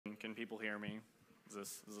Can people hear me?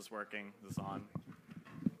 Is this working? Is this on?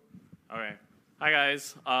 Okay. Hi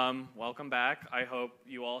guys. Welcome back. I hope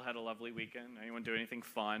you all had a lovely weekend. Anyone do anything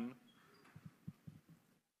fun?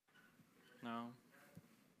 No?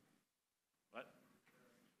 What?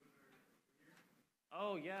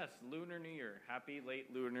 Oh yes, Lunar New Year. Happy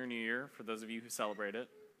late Lunar New Year for those of you who celebrate it.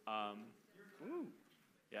 Ooh.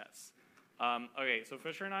 Yes. Okay, so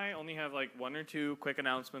Fischer and I only have like one or two quick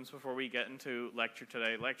announcements before we get into lecture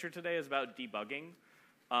today. Lecture today is about debugging.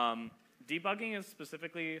 Debugging is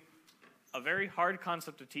specifically a very hard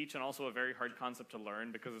concept to teach and also a very hard concept to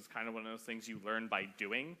learn because it's kind of one of those things you learn by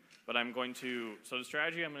doing. But so the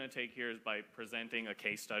strategy I'm going to take here is by presenting a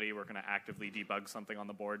case study. We're going to actively debug something on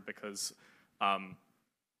the board because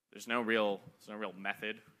there's no real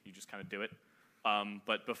method. You just kind of do it.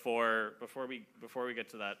 But before we get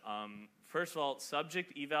to that, first of all,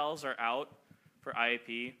 subject evals are out for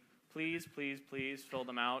IAP. Please, please, please fill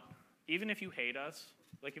them out. Even if you hate us,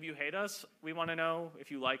 like if you hate us, we want to know. If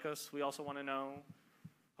you like us, we also want to know.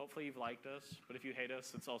 Hopefully you've liked us, but if you hate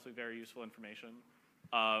us, it's also very useful information.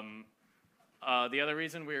 The other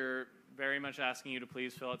reason we're very much asking you to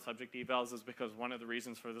please fill out subject evals is because one of the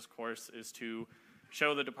reasons for this course is to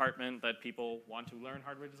show the department that people want to learn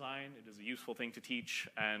hardware design. It is a useful thing to teach,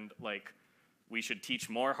 and like we should teach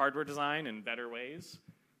more hardware design in better ways.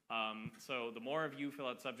 So the more of you fill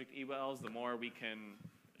out subject evals, the more we can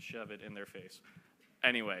shove it in their face.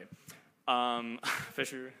 Anyway,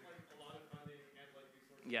 Fischer. Like a lot of funding and like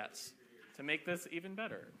resources. Yes, to make this even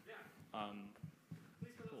better. Yeah.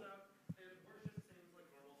 Please fill those out. And we're just the same as like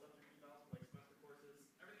normal subject evals, like semester courses.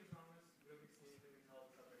 Everything's anonymous. We don't get to see anything until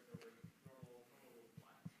the subjects over normal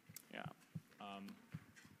flat. Yeah.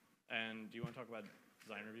 And do you want to talk about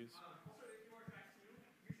design reviews? Also, if you are tax new,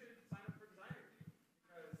 you should sign up for design review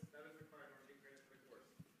because that is required in order to get credits for the course.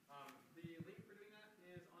 The link for doing that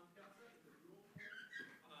is on Piazza in the Google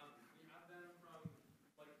form. We have them from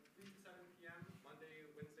like 3 to 7 p.m. Monday,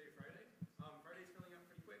 Wednesday, Friday. Friday's filling up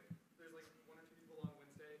pretty quick. There's like 1 or 2 people on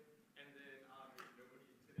Wednesday, and then there's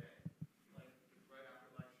nobody today, like right after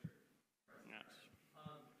lecture. Yes.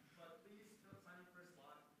 But please sign up for a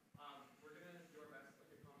slot. We're gonna do our best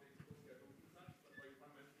to accommodate people's schedules and such, but like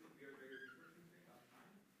fundamentally, we are very resource constrained on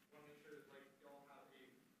time. We want to make sure that like y'all have a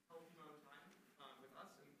healthy amount of time with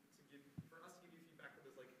us, and for us to give you feedback that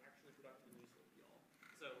is like actually productive and useful to y'all.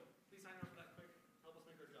 So please sign up for that quick. Help us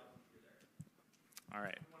make our job once you're there. All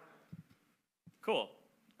right. We want to help. Cool.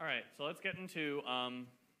 All right. So let's get into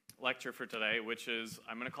lecture for today, which is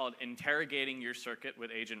I'm going to call it Interrogating Your Circuit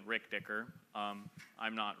with Agent Rick Dicker.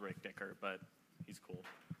 I'm not Rick Dicker, but he's cool.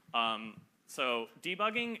 So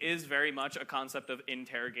debugging is very much a concept of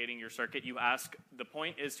interrogating your circuit. The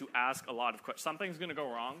point is to ask a lot of questions. Something's going to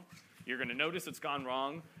go wrong. You're going to notice it's gone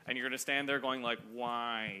wrong, and you're going to stand there going like,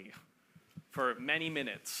 why? For many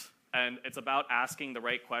minutes. And it's about asking the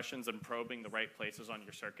right questions and probing the right places on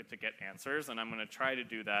your circuit to get answers. And I'm going to try to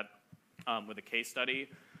do that with a case study.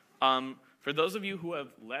 For those of you who have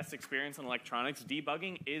less experience in electronics,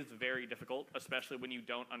 debugging is very difficult, especially when you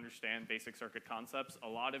don't understand basic circuit concepts. A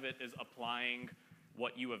lot of it is applying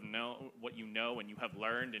what you know and you have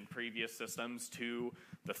learned in previous systems to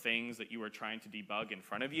the things that you are trying to debug in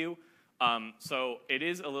front of you. So it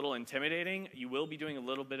is a little intimidating. You will be doing a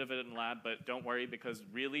little bit of it in lab, but don't worry because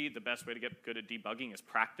really the best way to get good at debugging is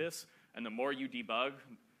practice. And the more you debug,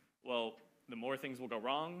 well, the more things will go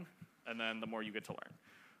wrong, and then the more you get to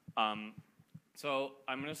learn. So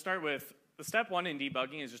I'm going to start with the step one in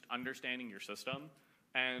debugging is just understanding your system.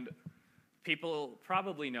 And people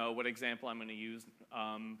probably know what example I'm going to use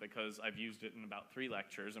because I've used it in about 3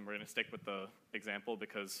 lectures, and we're going to stick with the example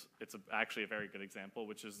because it's actually a very good example,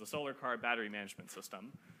 which is the solar car battery management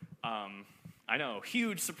system. I know,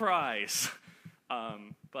 huge surprise.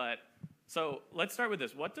 So let's start with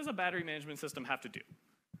this. What does a battery management system have to do?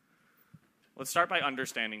 Let's start by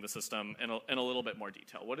understanding the system in a little bit more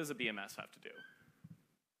detail. What does a BMS have to do?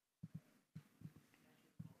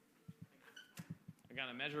 I got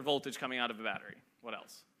to measure voltage coming out of a battery. What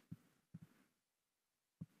else?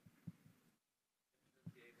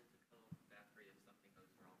 Be able to kill the battery if something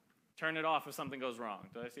goes wrong. Turn it off if something goes wrong.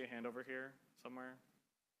 Did I see a hand over here somewhere?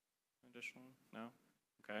 Additional? No?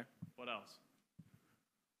 Okay. What else?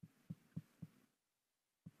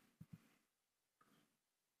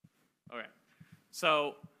 Okay.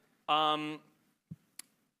 So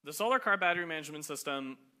the solar car battery management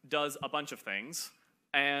system does a bunch of things,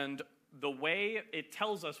 and the way it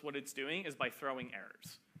tells us what it's doing is by throwing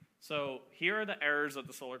errors. So here are the errors that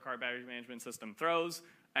the solar car battery management system throws,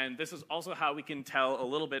 And this is also how we can tell a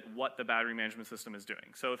little bit what the battery management system is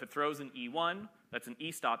doing. So if it throws an E1, that's an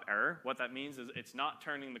E-stop error. What that means is it's not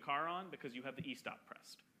turning the car on because you have the E-stop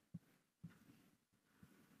pressed.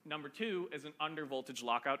 Number 2 is an undervoltage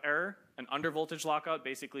lockout error. An undervoltage lockout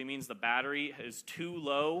basically means the battery is too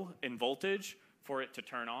low in voltage for it to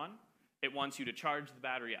turn on. It wants you to charge the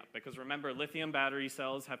battery up, because remember, lithium battery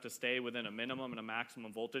cells have to stay within a minimum and a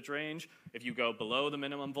maximum voltage range. If you go below the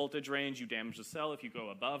minimum voltage range, you damage the cell. If you go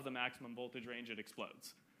above the maximum voltage range, it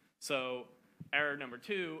explodes. So error number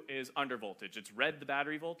 2 is undervoltage. It's read the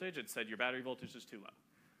battery voltage. It said your battery voltage is too low.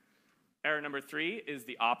 Error number 3 is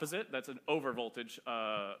the opposite. That's an overvoltage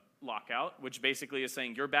lockout, which basically is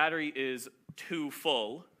saying your battery is too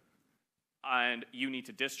full and you need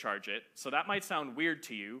to discharge it. So that might sound weird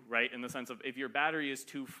to you, right? In the sense of if your battery is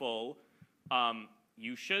too full,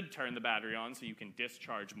 you should turn the battery on so you can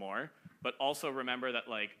discharge more. But also remember that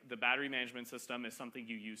like the battery management system is something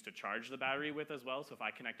you use to charge the battery with as well. So if I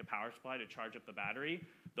connect a power supply to charge up the battery,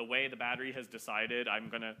 the way the battery has decided I'm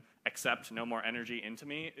going to accept no more energy into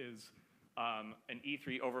me is an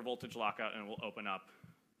E3 overvoltage lockout, and it will open up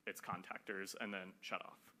its contactors and then shut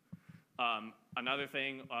off. Another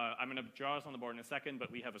thing, I'm going to draw this on the board in a second,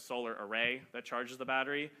 but we have a solar array that charges the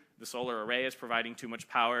battery. The solar array is providing too much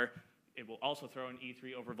power. It will also throw an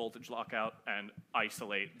E3 overvoltage lockout and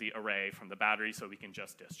isolate the array from the battery so we can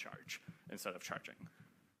just discharge instead of charging.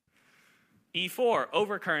 E4,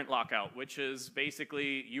 overcurrent lockout, which is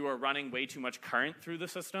basically you are running way too much current through the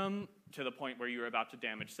system to the point where you're about to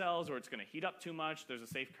damage cells, or it's going to heat up too much. There's a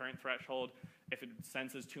safe current threshold. If it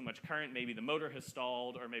senses too much current, maybe the motor has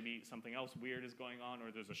stalled, or maybe something else weird is going on,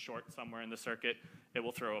 or there's a short somewhere in the circuit, it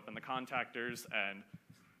will throw open the contactors and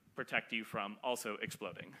protect you from also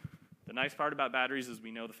exploding. The nice part about batteries is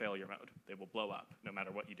we know the failure mode. They will blow up no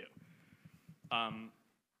matter what you do.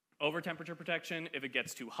 Over temperature protection, if it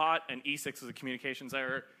gets too hot, and E6 is a communications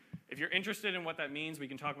error. If you're interested in what that means, we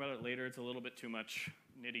can talk about it later. It's a little bit too much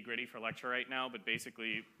nitty-gritty for lecture right now, but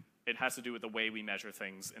basically it has to do with the way we measure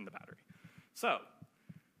things in the battery. So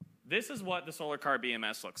this is what the solar car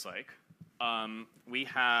BMS looks like. We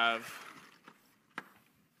have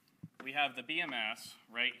the BMS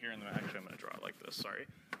right here in the middle. Actually, I'm going to draw it like this, sorry.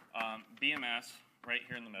 BMS right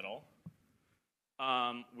here in the middle.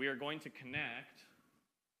 We are going to connect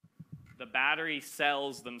the battery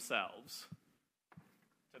cells themselves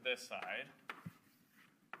to this side.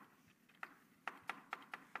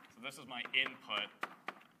 So this is my input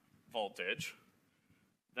voltage.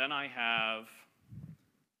 Then I have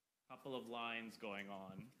a couple of lines going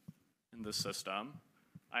on in the system.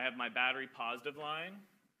 I have my battery positive line,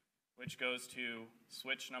 which goes to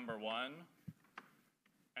switch number 1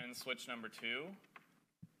 and switch number 2.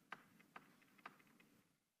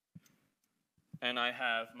 And I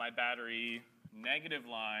have my battery negative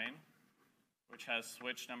line, which has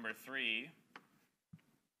switch number 3.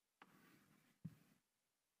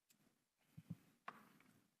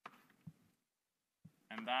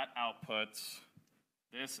 And that outputs,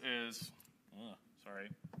 this is,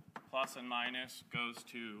 plus and minus goes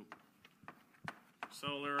to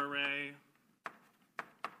solar array.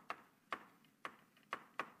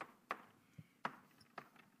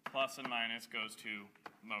 Plus and minus goes to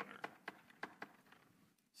motor.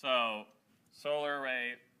 So solar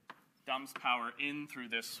array dumps power in through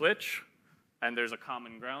this switch, and there's a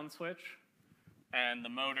common ground switch, and the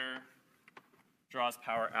motor draws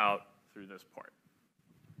power out through this port.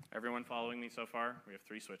 Everyone following me so far? We have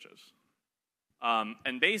 3 switches.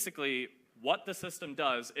 And basically, what the system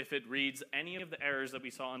does, if it reads any of the errors that we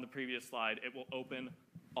saw on the previous slide, it will open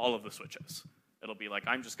all of the switches. It'll be like,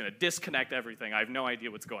 I'm just going to disconnect everything. I have no idea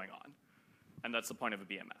what's going on. And that's the point of a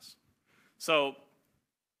BMS. So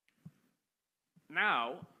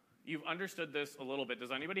now you've understood this a little bit.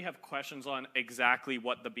 Does anybody have questions on exactly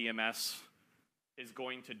what the BMS is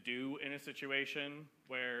going to do in a situation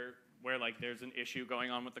where like there's an issue going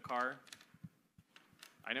on with the car?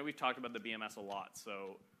 I know we've talked about the BMS a lot,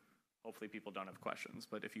 so hopefully people don't have questions.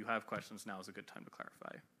 But if you have questions, now is a good time to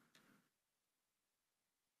clarify.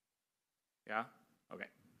 Yeah? Okay.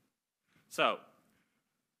 So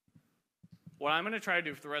what I'm going to try to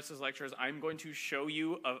do for the rest of this lecture is I'm going to show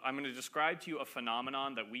you, I'm going to describe to you a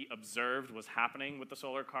phenomenon that we observed was happening with the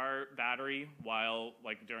solar car battery while,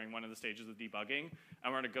 like, during one of the stages of debugging.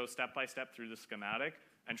 And we're going to go step by step through the schematic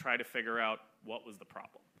and try to figure out what was the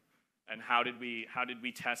problem. And how did we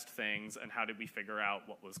test things, and how did we figure out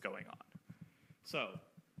what was going on? So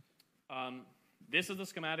this is the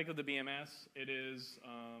schematic of the BMS. It is,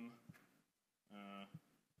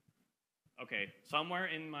 Okay, somewhere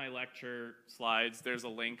in my lecture slides, there's a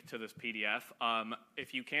link to this PDF.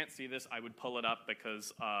 If you can't see this, I would pull it up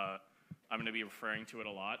because I'm going to be referring to it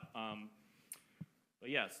a lot. But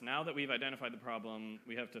yes, now that we've identified the problem,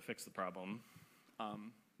 we have to fix the problem.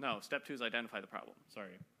 No, step 2 is identify the problem.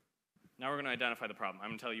 Sorry. Now we're going to identify the problem. I'm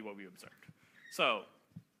going to tell you what we observed. So,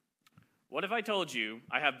 what if I told you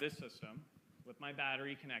I have this system with my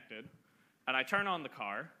battery connected, and I turn on the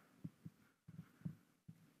car,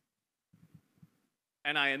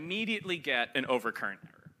 and I immediately get an overcurrent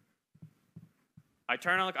error. I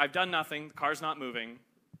turn on, I've done nothing, the car's not moving,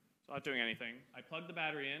 it's not doing anything. I plug the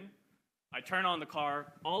battery in, I turn on the car,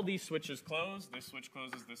 all these switches close, this switch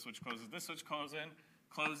closes, this switch closes, this switch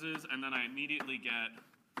closes, and then I immediately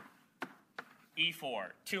get E4,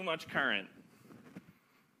 too much current.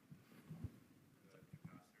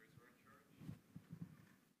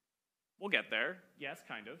 We'll get there, yes,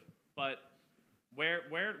 kind of, but where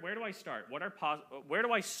do I start? Where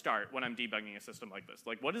do I start when I'm debugging a system like this?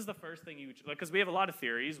 Like, what is the first thing you, because we have a lot of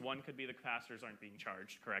theories. One could be the capacitors aren't being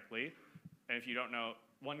charged correctly, and if you don't know,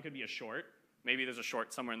 one could be a short. Maybe there's a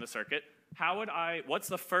short somewhere in the circuit. What's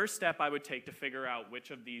the first step I would take to figure out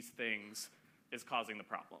which of these things is causing the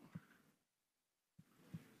problem?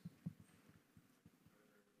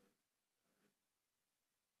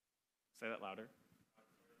 Say that louder.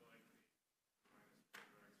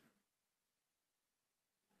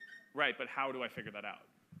 Right, but how do I figure that out?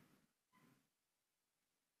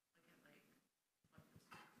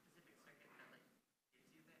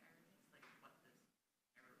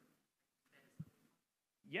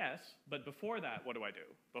 Yes, but before that, what do I do?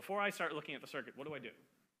 Before I start looking at the circuit, what do I do?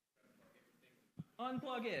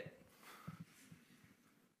 Unplug it.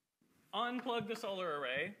 Unplug the solar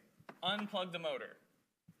array. Unplug the motor.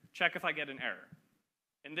 Check if I get an error.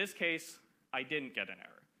 In this case, I didn't get an error.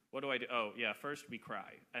 What do I do? Oh, yeah, first we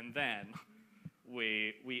cry. And then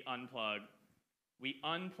we unplug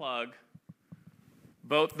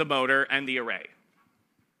both the motor and the array.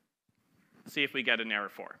 See if we get an error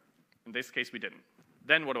 4. In this case, we didn't.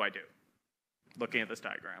 Then what do I do? Looking at this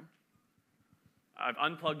diagram. I've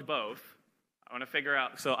unplugged both. I want to figure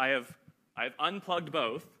out, so I've unplugged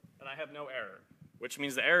both, and I have no error, which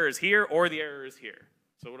means the error is here or the error is here.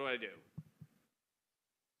 So what do I do?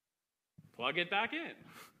 Plug it back in.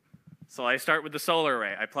 So I start with the solar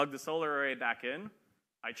array. I plug the solar array back in.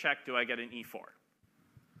 I check, do I get an E4?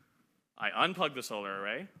 I unplug the solar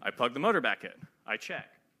array. I plug the motor back in. I check,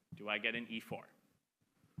 do I get an E4?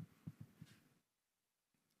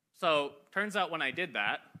 So turns out when I did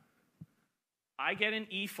that, I get an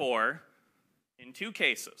E4 in 2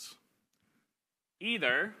 cases.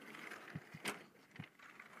 Either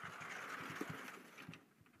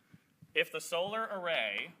if the solar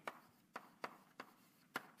array,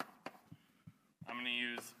 I'm going to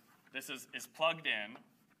use, this is plugged in.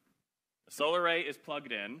 The solar array is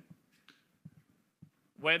plugged in.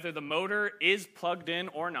 Whether the motor is plugged in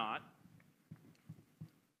or not,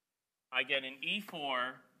 I get an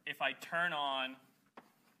E4 if I turn on,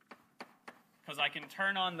 because I can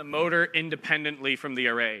turn on the motor independently from the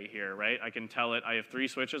array here, right? I can tell it, I have 3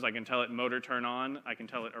 switches. I can tell it motor turn on. I can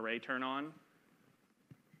tell it array turn on.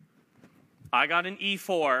 I got an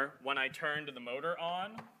E4 when I turned the motor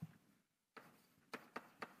on.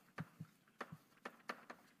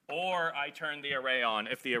 Or I turned the array on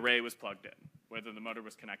if the array was plugged in, whether the motor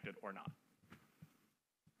was connected or not.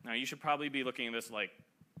 Now you should probably be looking at this like,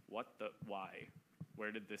 why?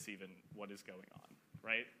 Where did this even, what is going on,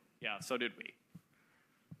 right? Yeah, so did we.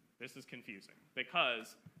 This is confusing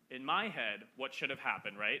because in my head, what should have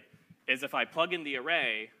happened, right, is if I plug in the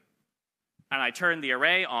array and I turn the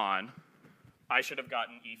array on, I should have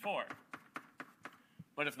gotten E4.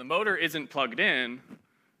 But if the motor isn't plugged in,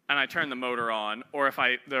 and I turn the motor on, or if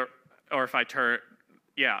I turn,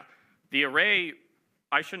 yeah, the array,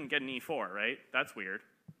 I shouldn't get an E4, right? That's weird.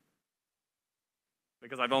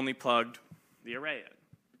 Because I've only plugged the array in.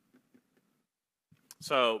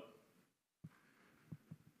 So,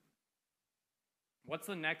 what's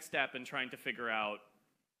the next step in trying to figure out,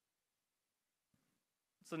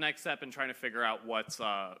 what's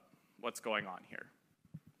going on here?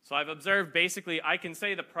 So I've observed basically I can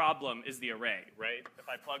say the problem is the array, right? If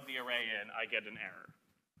I plug the array in, I get an error.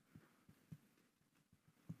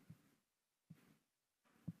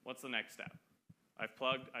 What's the next step? I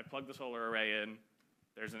plugged the solar array in,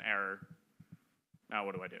 there's an error. Now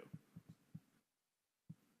what do I do?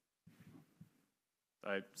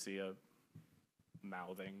 I see a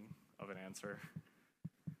mouthing of an answer.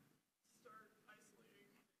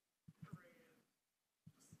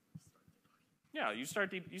 Yeah, you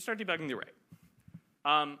start debugging the array.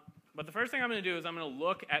 But the first thing I'm going to do is I'm going to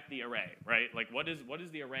look at the array, right? Like, what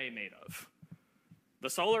is the array made of? The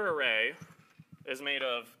solar array is made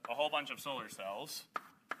of a whole bunch of solar cells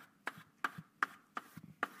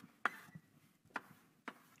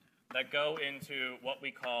that go into what we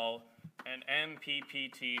call an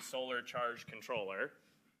MPPT solar charge controller,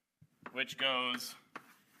 which goes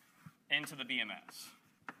into the BMS.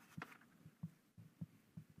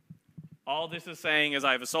 All this is saying is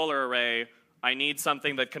I have a solar array. I need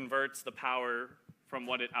something that converts the power from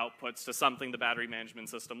what it outputs to something the battery management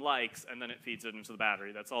system likes, and then it feeds it into the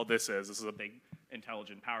battery. That's all this is. This is a big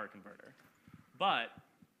intelligent power converter. But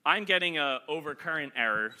I'm getting an overcurrent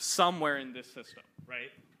error somewhere in this system,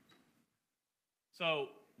 right? So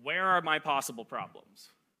where are my possible problems?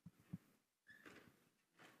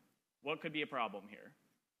 What could be a problem here?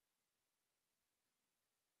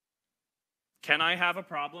 Can I have a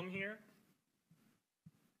problem here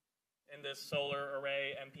in this solar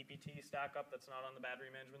array MPPT stack up that's not on the battery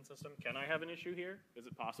management system? Can I have an issue here? Is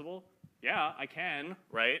it possible? Yeah, I can,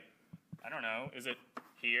 right? I don't know. Is it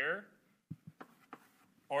here?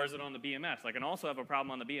 Or is it on the BMS? I can also have a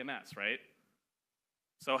problem on the BMS, right?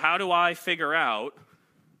 So how do I figure out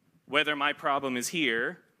whether my problem is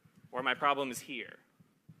here or my problem is here?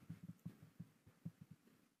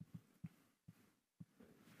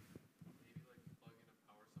 Maybe like plug in a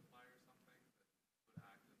power supply or something that would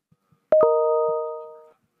act as the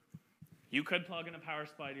buffer. You could plug in a power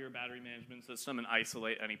supply to your battery management system and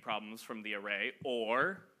isolate any problems from the array,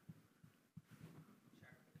 or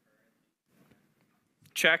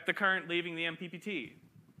check the current leaving the MPPT.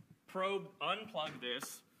 Probe, unplug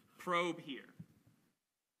this, probe here.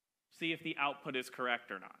 See if the output is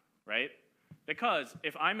correct or not, right? Because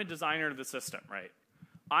if I'm a designer of the system, right,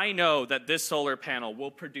 I know that this solar panel will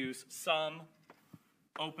produce some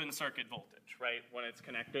open circuit voltage, right, when it's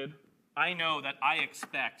connected. I know that I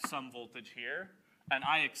expect some voltage here, and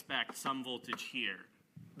I expect some voltage here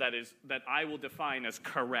that I will define as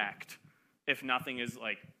correct if nothing is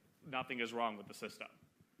wrong with the system.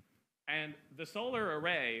 And the solar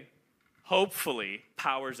array hopefully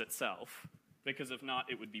powers itself, because if not,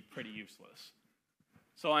 it would be pretty useless.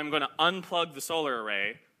 So I'm going to unplug the solar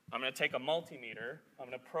array. I'm going to take a multimeter. I'm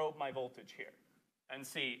going to probe my voltage here and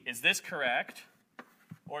see, is this correct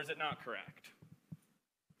or is it not correct?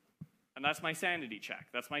 And that's my sanity check.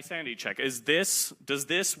 That's my sanity check. Does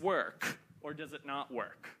this work or does it not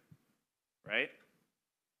work? Right?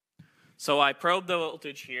 So I probe the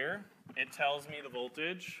voltage here. It tells me the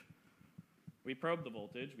voltage. We probed the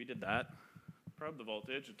voltage. We did that. Probe the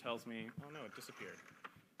voltage. It tells me, oh no, it disappeared.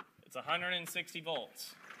 It's 160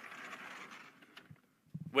 volts,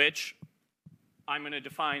 which I'm going to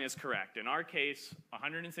define as correct. In our case,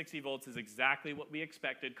 160 volts is exactly what we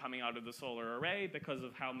expected coming out of the solar array because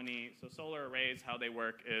of so solar arrays, how they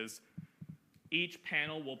work is each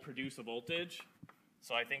panel will produce a voltage.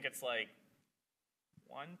 So I think it's like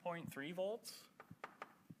 1.3 volts.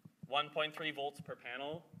 1.3 volts per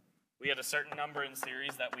panel. We had a certain number in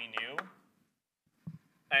series that we knew,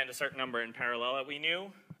 and a certain number in parallel that we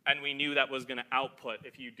knew, and we knew that was going to output.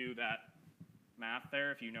 If you do that math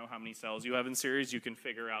there, if you know how many cells you have in series, you can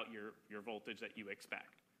figure out your voltage that you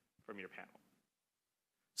expect from your panel.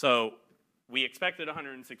 So we expected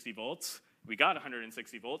 160 volts. We got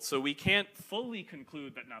 160 volts, so we can't fully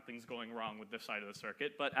conclude that nothing's going wrong with this side of the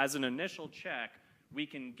circuit, but as an initial check, we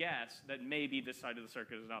can guess that maybe this side of the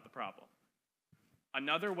circuit is not the problem.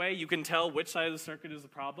 Another way you can tell which side of the circuit is the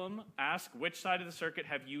problem, ask which side of the circuit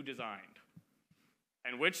have you designed?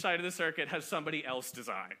 And which side of the circuit has somebody else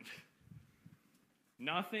designed?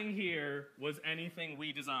 Nothing here was anything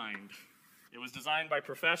we designed. It was designed by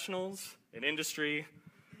professionals in industry,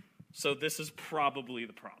 so this is probably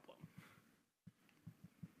the problem.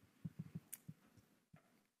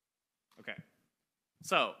 Okay,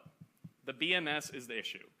 so the BMS is the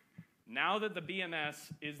issue. Now that the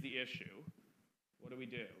BMS is the issue, what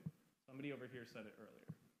do? Somebody over here said it earlier.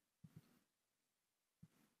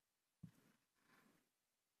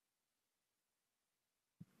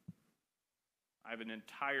 I have an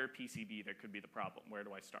entire PCB that could be the problem. Where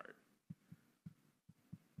do I start?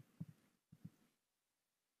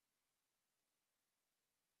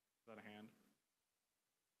 Is that a hand?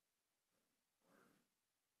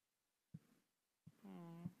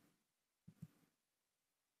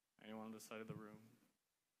 Anyone on this side of the room?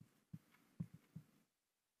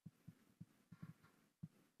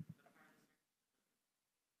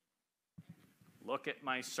 Look at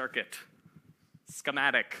my circuit.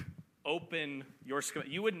 Schematic. Open your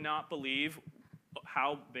schematic. You would not believe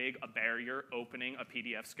how big a barrier opening a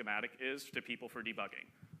PDF schematic is to people for debugging.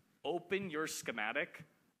 Open your schematic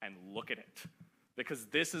and look at it. because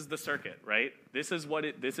this is the circuit, right? This is what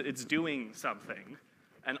it's doing something,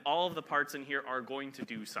 and all of the parts in here are going to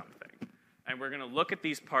do something. And we're going to look at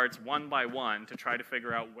these parts one by one to try to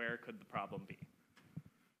figure out where could the problem be.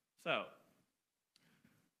 So,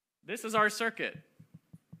 this is our circuit.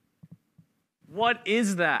 What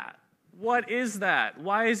is that? What is that?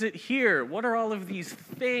 Why is it here? What are all of these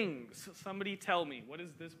things? Somebody tell me, what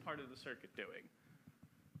is this part of the circuit doing?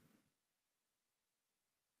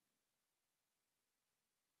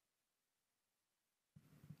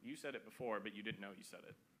 You said it before, but you didn't know you said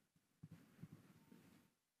it.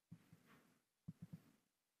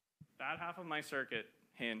 That half of my circuit,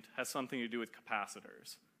 hint, has something to do with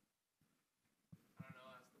capacitors. I don't know,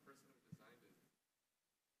 ask the person who designed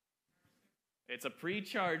it. It's a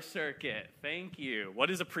pre-charge circuit. Thank you. What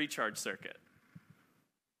is a pre-charge circuit?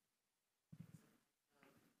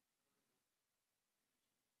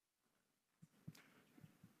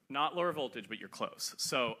 Not lower voltage, but you're close.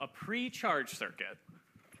 So a pre-charge circuit.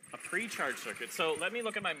 So let me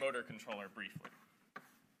look at my motor controller briefly.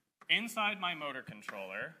 Inside my motor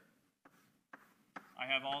controller, I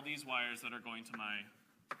have all these wires that are going to my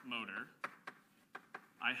motor.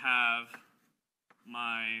 I have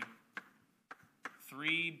my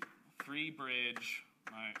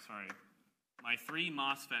my three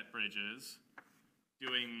MOSFET bridges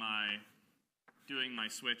doing my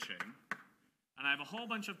switching. And I have a whole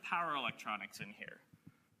bunch of power electronics in here.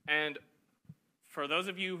 And for those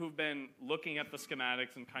of you who've been looking at the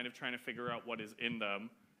schematics and kind of trying to figure out what is in them,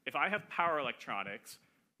 if I have power electronics,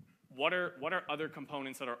 what are other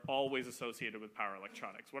components that are always associated with power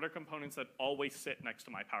electronics? What are components that always sit next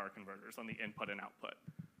to my power converters on the input and output?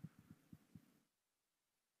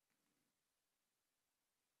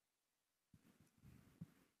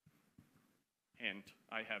 Hint,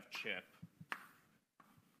 I have chip.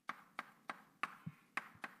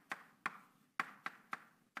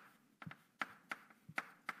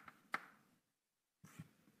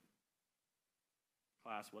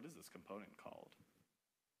 Class, what is this component called?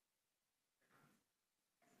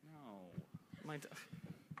 No.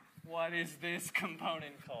 What is this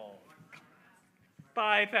component called?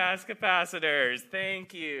 Bypass capacitors.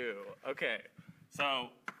 Thank you. Okay. So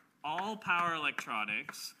all power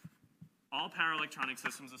electronic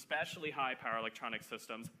systems, especially high power electronic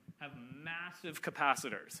systems, have massive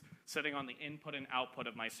capacitors sitting on the input and output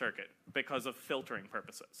of my circuit because of filtering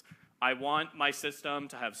purposes. I want my system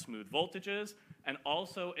to have smooth voltages, and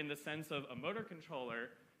also in the sense of a motor controller,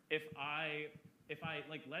 if I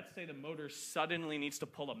let's say the motor suddenly needs to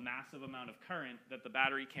pull a massive amount of current that the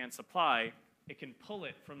battery can't supply, it can pull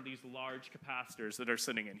it from these large capacitors that are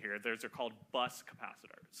sitting in here. Those are called bus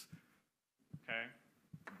capacitors. Okay?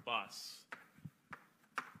 Bus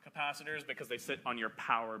capacitors because they sit on your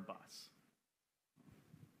power bus.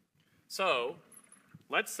 So,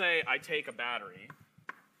 let's say I take a battery,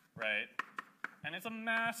 right? And it's a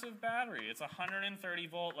massive battery. It's a 130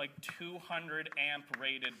 volt, like 200 amp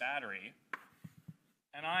rated battery.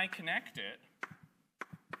 And I connect it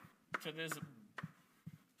to this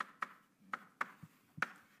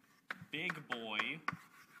big boy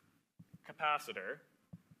capacitor.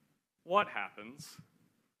 What happens?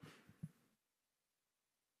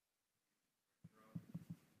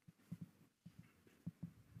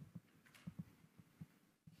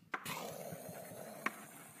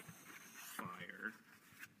 Fire.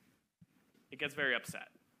 It gets very upset,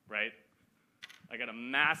 right? I got a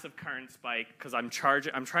massive current spike because I'm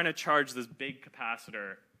trying to charge this big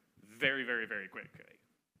capacitor very, very, very quickly,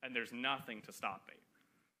 and there's nothing to stop me.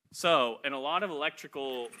 So, in a lot of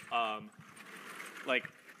electrical,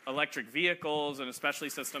 electric vehicles, and especially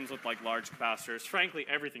systems with like large capacitors, frankly,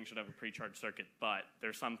 everything should have a pre-charge circuit, but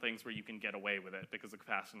there's some things where you can get away with it because the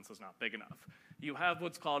capacitance is not big enough. You have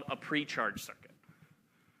what's called a pre-charge circuit.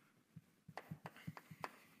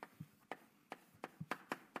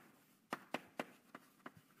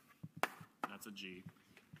 That's a G.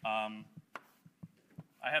 I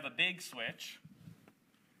have a big switch.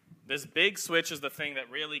 This big switch is the thing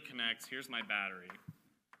that really connects. Here's my battery.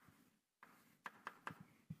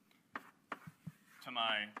 To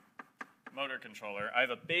my motor controller. I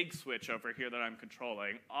have a big switch over here that I'm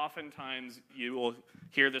controlling. Oftentimes, you will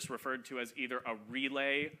hear this referred to as either a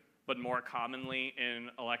relay, but more commonly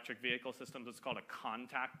in electric vehicle systems, it's called a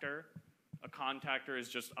contactor. A contactor is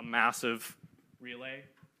just a massive relay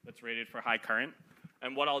that's rated for high current.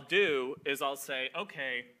 And what I'll do is I'll say,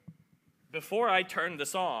 okay, before I turn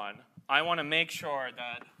this on, I want to make sure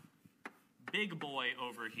that big boy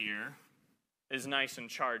over here is nice and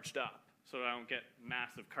charged up so that I don't get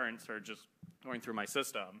massive current surges going through my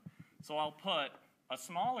system. So I'll put a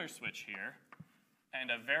smaller switch here and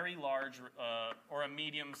a very large, or a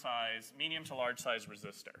medium to large size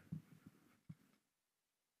resistor.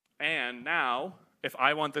 And now, if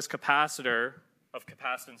I want this capacitor of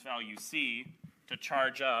capacitance value C to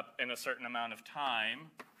charge up in a certain amount of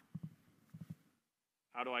time,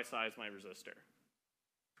 how do I size my resistor?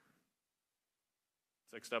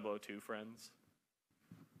 6002, friends.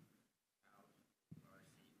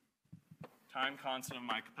 Time constant of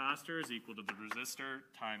my capacitor is equal to the resistor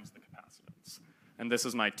times the capacitance. And this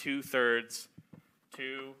is my 2/3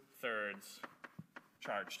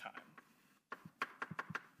 charge time.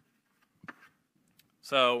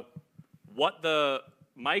 So what the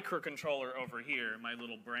microcontroller over here, my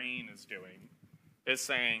little brain, is doing is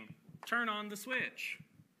saying, turn on the switch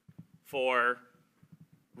for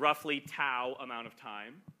roughly tau amount of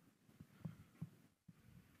time.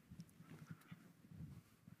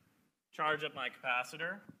 Charge up my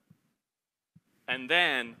capacitor, and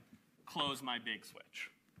then close my big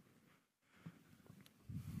switch.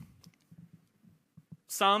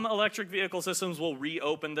 Some electric vehicle systems will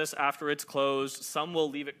reopen this after it's closed. Some will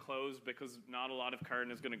leave it closed because not a lot of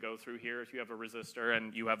current is going to go through here if you have a resistor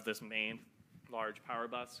and you have this main large power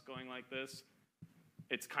bus going like this.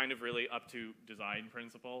 It's kind of really up to design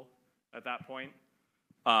principle at that point.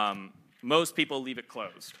 Most people leave it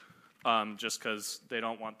closed just because they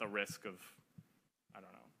don't want the risk of, I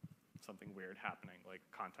don't know, something weird happening, like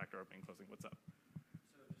contactor opening, closing. What's up?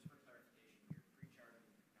 So just for clarification, you're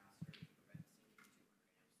pre-charging the capacitor to prevent seeing 200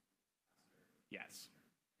 amps. Yes.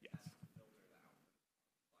 Yes.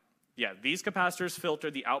 Yeah, these capacitors filter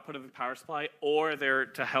the output of the power supply, or they're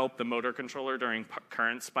to help the motor controller during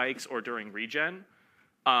current spikes or during regen.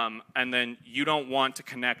 And then you don't want to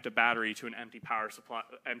connect a battery to an empty power supply,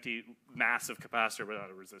 empty massive capacitor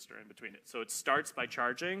without a resistor in between it. So it starts by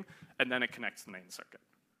charging, and then it connects to the main circuit.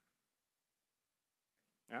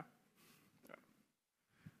 Yeah? Yeah.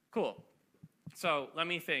 Cool. So let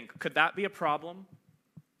me think. Could that be a problem?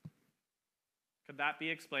 Could that be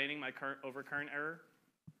explaining my current overcurrent error?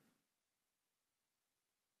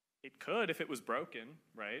 It could if it was broken,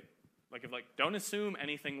 right? Like, don't assume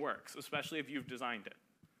anything works, especially if you've designed it.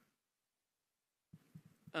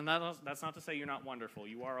 And that's not to say you're not wonderful.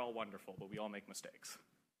 You are all wonderful, but we all make mistakes.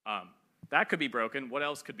 That could be broken. What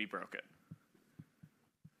else could be broken?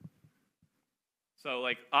 So,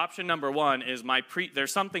 option number one is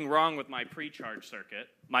there's something wrong with my pre-charge circuit.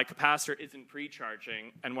 My capacitor isn't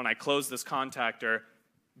pre-charging, and when I close this contactor,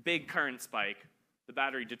 big current spike, the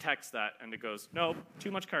battery detects that, and it goes, nope,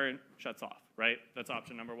 too much current, shuts off, right? That's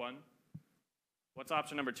option number one. What's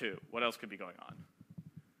option number two? What else could be going on?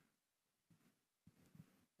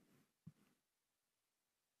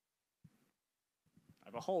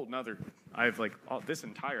 I have this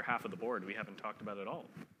entire half of the board we haven't talked about at all.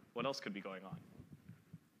 What else could be going on?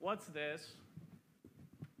 What's this?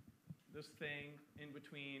 This thing in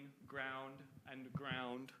between ground and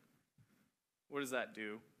ground. What does that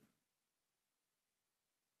do?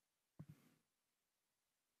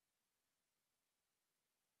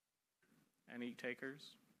 Any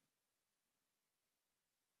takers?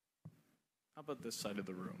 How about this side of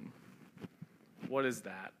the room? What is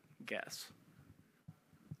that? Guess.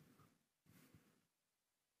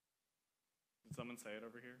 Did someone say it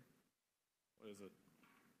over here? What is it?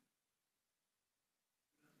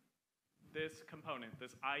 This component,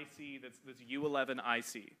 this IC, this U11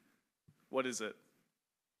 IC. What is it?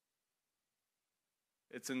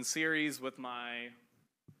 It's in series with my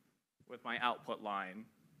output line.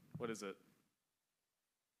 What is it?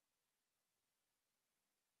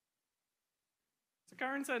 It's a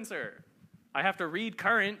current sensor. I have to read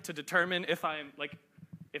current to determine if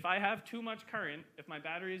if I have too much current, if my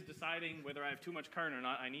battery is deciding whether I have too much current or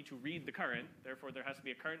not, I need to read the current. Therefore, there has to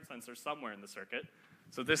be a current sensor somewhere in the circuit.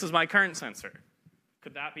 So this is my current sensor.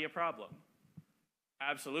 Could that be a problem?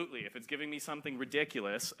 Absolutely. If it's giving me something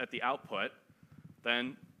ridiculous at the output,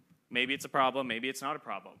 then maybe it's a problem, maybe it's not a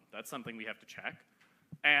problem. That's something we have to check.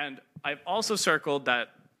 And I've also circled that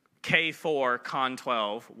K4 con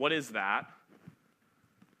 12. What is that?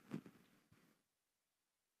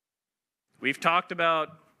 We've talked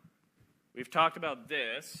about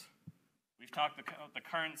this. We've talked about the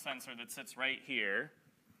current sensor that sits right here.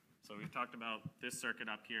 So we've talked about this circuit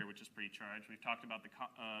up here, which is pre-charged. We've talked about the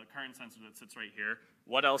current sensor that sits right here.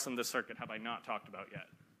 What else in this circuit have I not talked about yet?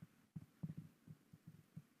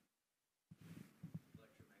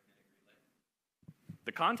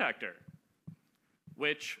 The contactor,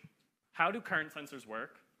 how do current sensors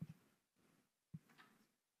work?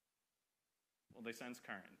 Well, they sense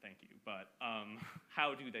current, thank you. But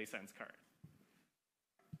how do they sense current?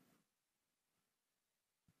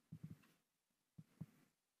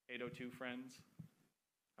 .802 friends?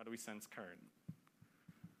 How do we sense current?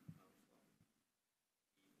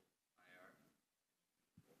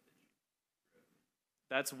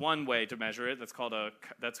 That's one way to measure it. That's called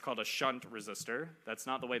a shunt resistor. That's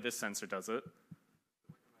not the way this sensor does it.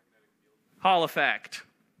 Hall effect.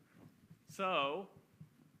 So,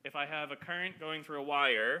 if I have a current going through a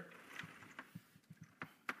wire,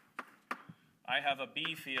 I have a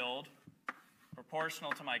B field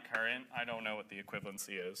proportional to my current. I don't know what the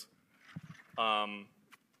equivalency is.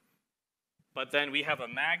 But then we have a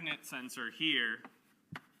magnet sensor here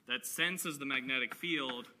that senses the magnetic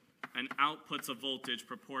field and outputs a voltage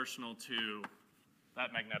proportional to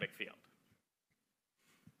that magnetic field.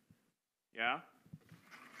 Yeah?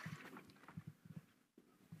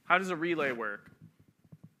 How does a relay work?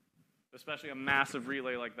 Especially a massive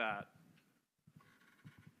relay like that.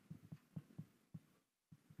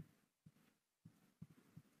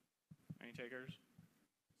 Any takers?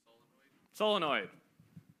 Solenoid.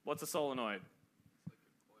 What's a solenoid? It's like a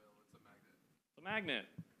coil. It's a magnet. It's a magnet.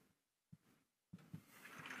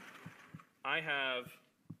 I have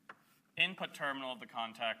input terminal of the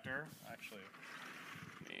contactor. Actually,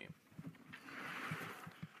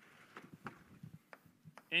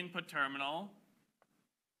 input terminal,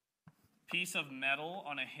 piece of metal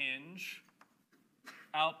on a hinge,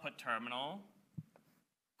 output terminal,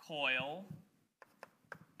 coil,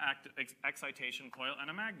 excitation coil, and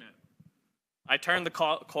a magnet. I turn the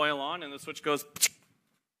coil on and the switch goes,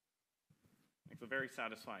 makes a very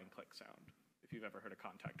satisfying click sound if you've ever heard a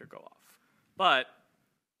contactor go off. But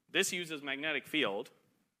this uses magnetic field,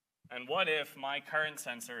 and what if my current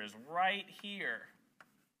sensor is right here?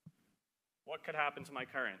 What could happen to my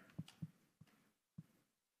current?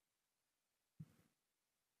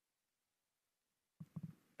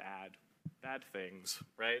 Bad things,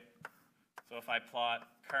 right? So if I plot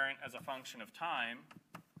current as a function of time,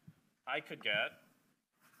 I could get,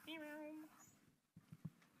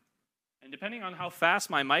 and depending on how fast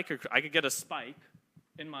my I could get a spike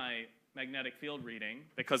in my magnetic field reading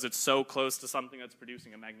because it's so close to something that's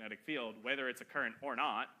producing a magnetic field, whether it's a current or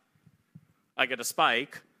not. I get a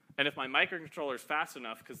spike, and if my microcontroller is fast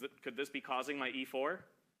enough, could this be causing my E4?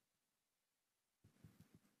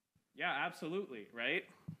 Yeah, absolutely, right?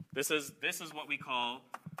 This is what we call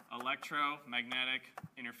electromagnetic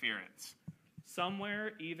interference.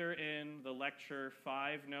 Somewhere either in the lecture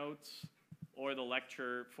 5 notes or the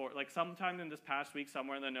lecture 4, like sometime in this past week,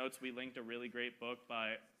 somewhere in the notes, we linked a really great book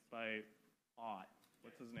by Ott.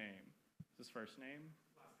 What's his name? Is his first name?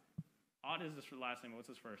 Ott is his last name. What's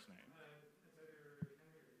his first name?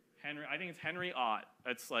 Henry. I think it's Henry Ott.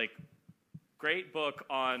 It's like great book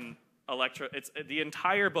on the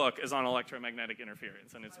entire book is on electromagnetic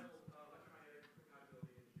interference, and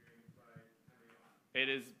it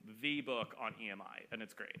is the book on EMI, and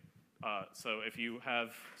it's great. So if you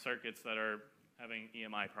have circuits that are having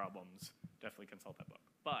EMI problems, definitely consult that book.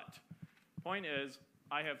 But point is,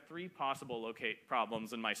 I have 3 possible locate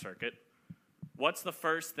problems in my circuit. What's the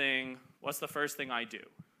first thing I do?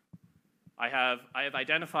 I have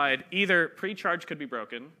identified either pre-charge could be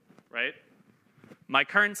broken, right? My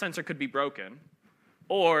current sensor could be broken,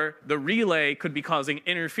 or the relay could be causing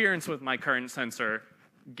interference with my current sensor,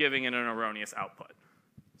 giving it an erroneous output.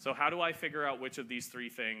 So how do I figure out which of these 3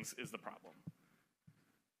 things is the problem?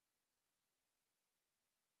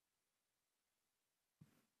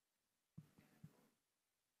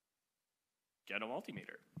 Get a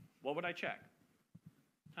multimeter. What would I check?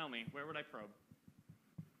 Tell me, where would I probe?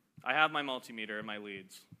 I have my multimeter and my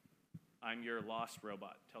leads. I'm your lost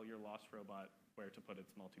robot. Tell your lost robot where to put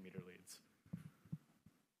its multimeter leads.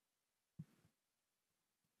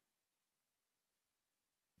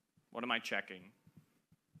 What am I checking?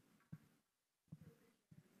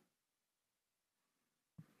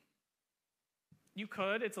 You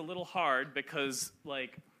could. It's a little hard because,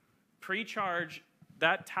 like, pre-charge,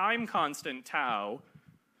 that time constant tau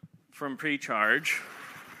from pre-charge,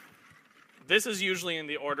 this is usually in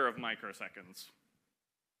the order of microseconds.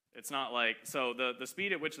 It's not like, so the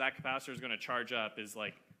speed at which that capacitor is going to charge up is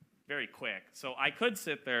like very quick. So I could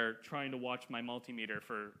sit there trying to watch my multimeter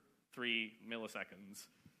for 3 milliseconds,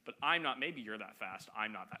 but I'm not, maybe you're that fast,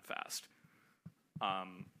 I'm not that fast.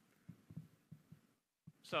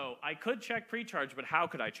 So I could check pre-charge, but how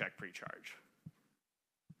could I check pre-charge?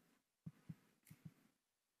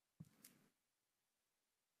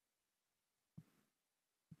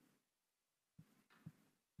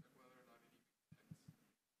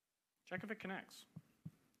 Check if it connects.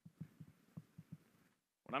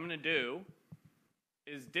 What I'm going to do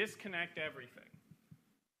is disconnect everything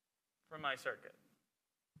from my circuit.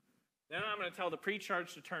 Then I'm going to tell the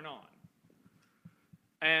pre-charge to turn on.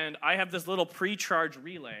 And I have this little pre-charge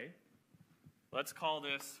relay. Let's call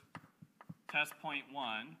this test point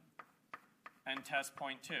 1 and test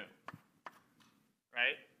point 2,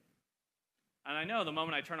 right? And I know the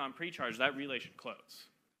moment I turn on pre-charge, that relay should close.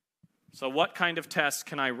 So what kind of tests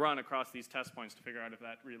can I run across these test points to figure out if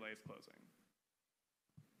that relay is closing?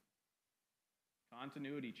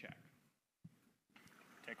 Continuity check.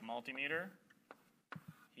 Take a multimeter.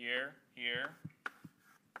 Here, here.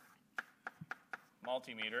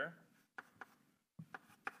 Multimeter.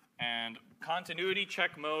 And continuity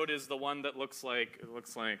check mode is the one that looks like, I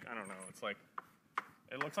don't know,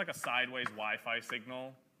 it looks like a sideways Wi-Fi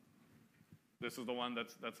signal. This is the one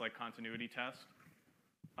that's like continuity test.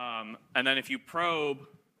 And then if you probe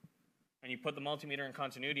and you put the multimeter in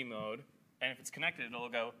continuity mode, and if it's connected, it'll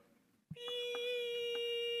go beep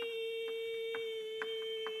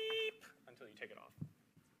until you take it off.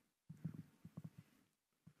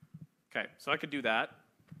 Okay, so I could do that.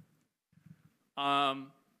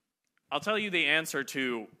 I'll tell you the answer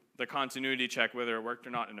to the continuity check, whether it worked or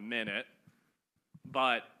not, in a minute.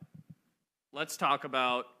 But let's talk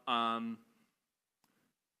about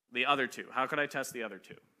the other two. How could I test the other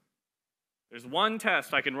two? There's one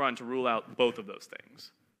test I can run to rule out both of those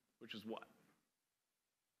things, which is what?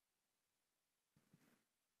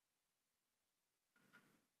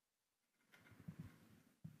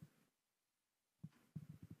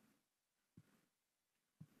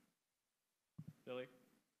 Billy?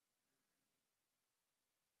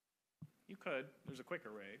 You could. There's a quick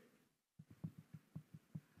array.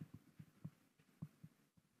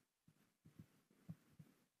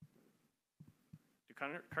 Do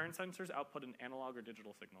current sensors output an analog or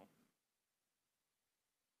digital signal?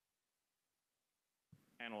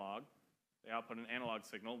 Analog. They output an analog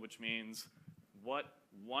signal, which means what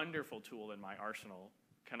wonderful tool in my arsenal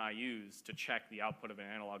can I use to check the output of an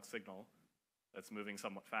analog signal that's moving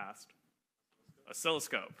somewhat fast?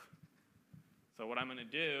 Oscilloscope. So what I'm going to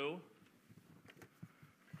do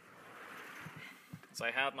is I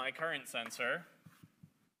have my current sensor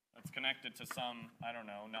that's connected to some, I don't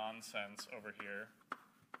know, nonsense over here.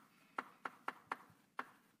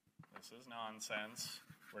 This is nonsense.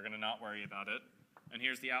 We're going to not worry about it. And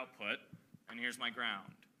here's the output, and here's my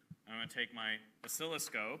ground. I'm going to take my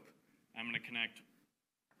oscilloscope, I'm going to connect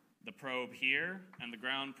the probe here and the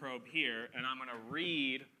ground probe here, and I'm going to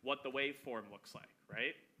read what the waveform looks like,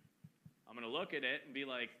 right? I'm going to look at it and be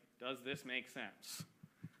like, does this make sense?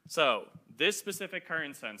 So this specific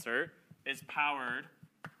current sensor is powered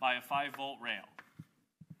by a 5-volt rail.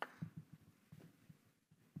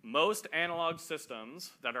 Most analog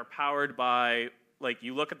systems that are powered by, like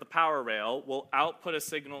you look at the power rail, will output a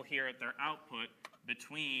signal here at their output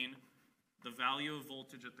between the value of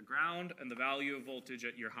voltage at the ground and the value of voltage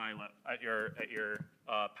at your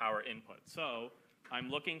power input. So I'm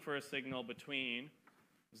looking for a signal between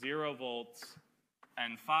 0 volts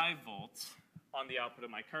and 5 volts on the output of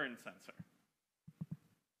my current sensor.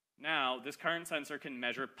 Now, this current sensor can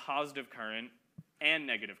measure positive current and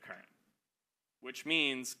negative current, which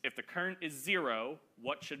means if the current is 0,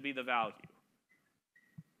 what should be the value?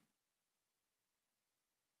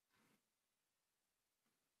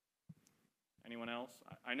 Anyone else?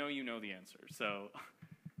 I know you know the answer, so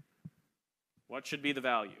what should be the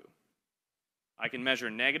value? I can measure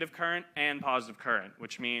negative current and positive current,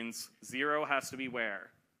 which means 0 has to be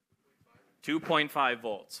where? 2.5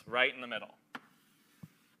 volts, right in the middle.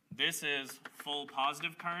 This is full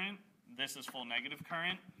positive current. This is full negative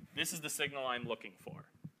current. This is the signal I'm looking for.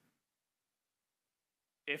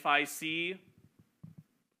 If I see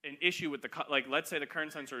an issue with like let's say the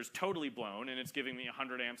current sensor is totally blown and it's giving me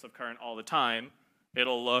 100 amps of current all the time,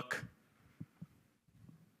 it'll look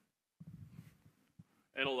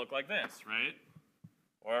like this, right?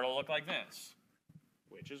 Or it'll look like this,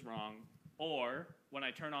 which is wrong. Or when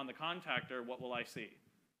I turn on the contactor, what will I see?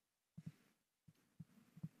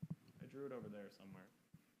 I drew it over there somewhere.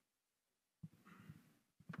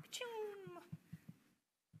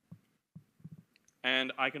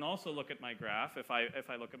 And I can also look at my graph. If I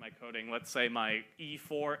look at my coding, let's say my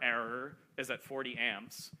E4 error is at 40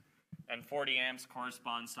 amps, and 40 amps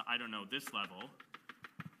corresponds to, I don't know, this level.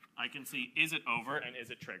 I can see, is it over and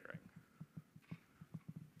is it triggering?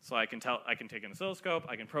 So I can take an oscilloscope,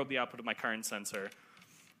 I can probe the output of my current sensor,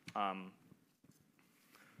 do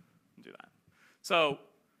that. So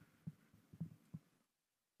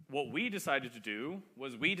what we decided to do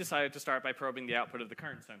was we decided to start by probing the output of the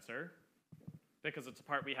current sensor, because it's a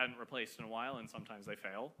part we hadn't replaced in a while, and sometimes they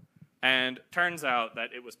fail. And turns out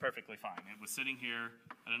that it was perfectly fine. It was sitting here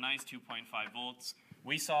at a nice 2.5 volts.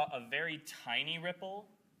 We saw a very tiny ripple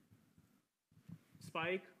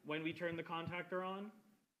spike when we turned the contactor on,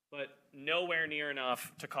 but nowhere near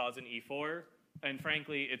enough to cause an E4. And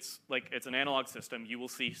frankly, it's an analog system. You will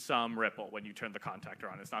see some ripple when you turn the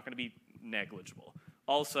contactor on. It's not going to be negligible.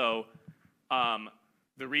 Also,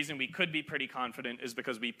 the reason we could be pretty confident is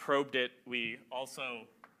because we probed it. We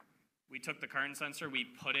took the current sensor, we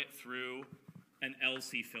put it through an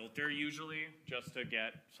LC filter usually, just to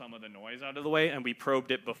get some of the noise out of the way, and we probed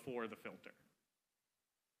it before the filter.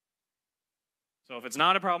 So if it's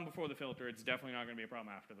not a problem before the filter, it's definitely not going to be a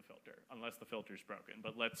problem after the filter, unless the filter's broken.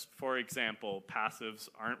 But let's, for example, passives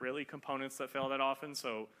aren't really components that fail that often,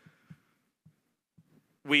 so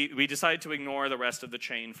we decided to ignore the rest of the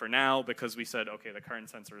chain for now because we said, okay, the current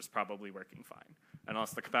sensor is probably working fine.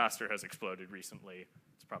 Unless the capacitor has exploded recently,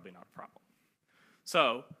 it's probably not a problem.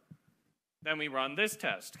 So then we run this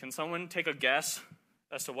test. Can someone take a guess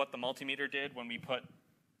as to what the multimeter did when we put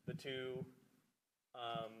the two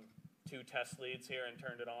test leads here and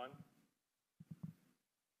turned it on?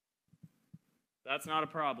 That's not a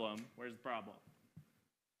problem. Where's the problem?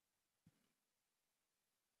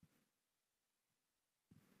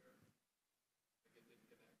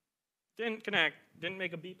 Didn't connect, didn't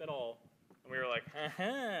make a beep at all. And we were like,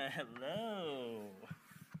 hello.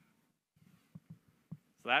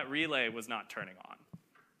 So that relay was not turning on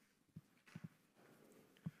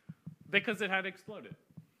because it had exploded.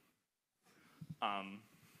 Boom.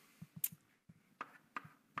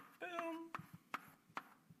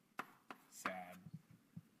 Sad.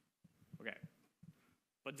 Okay.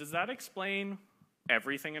 But does that explain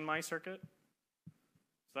everything in my circuit?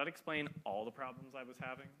 Does that explain all the problems I was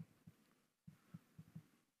having?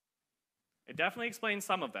 It definitely explains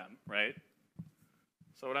some of them, right?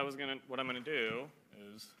 So what I'm gonna do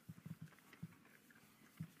is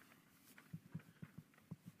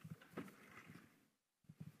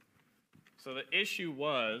so the issue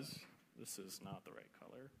was, this is not the right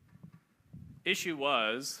color. Issue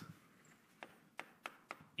was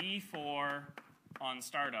E4 on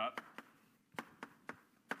startup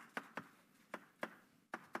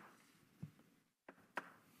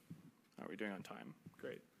how are we doing on time?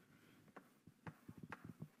 Great.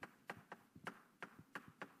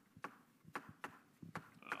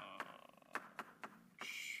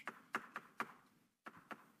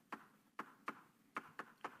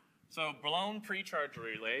 So blown pre-charge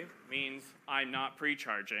relay means I'm not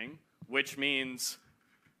pre-charging, which means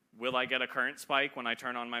will I get a current spike when I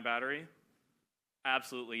turn on my battery?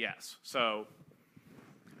 Absolutely yes. So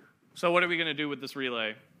what are we going to do with this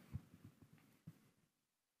relay?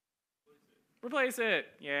 Replace it.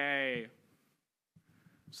 Yay.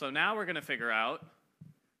 So now we're going to figure out,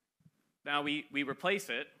 now we replace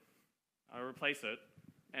it,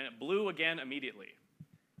 and it blew again immediately.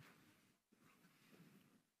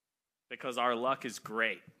 Because our luck is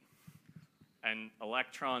great. And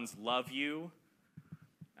electrons love you,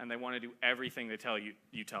 and they want to do everything they tell you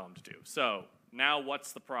tell them to do. So now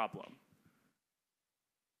what's the problem?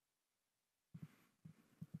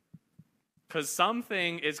 Because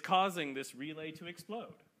something is causing this relay to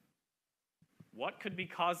explode. What could be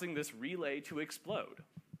causing this relay to explode?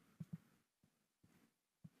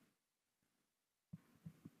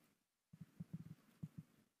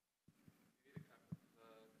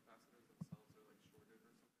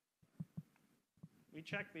 We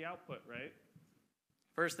checked the output, right?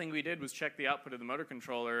 First thing we did was check the output of the motor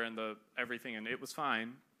controller and everything, and it was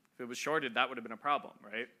fine. If it was shorted, that would have been a problem,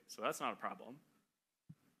 right? So that's not a problem.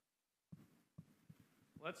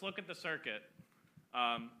 Let's look at the circuit.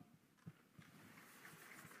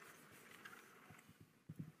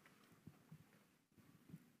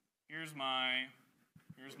 Here's my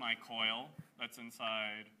coil that's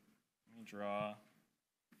inside. Let me draw.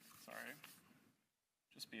 Sorry.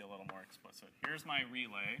 Just be a little more explicit. Here's my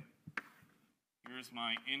relay. Here's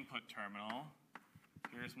my input terminal.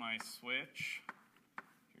 Here's my switch.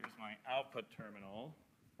 Here's my output terminal.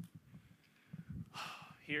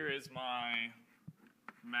 Here is my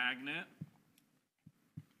magnet.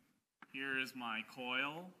 Here is my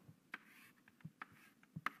coil.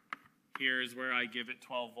 Here is where I give it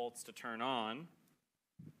 12 volts to turn on.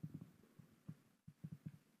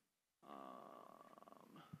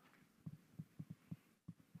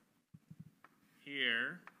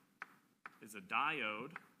 Here is a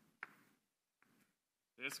diode.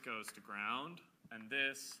 This goes to ground, and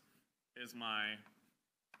this is my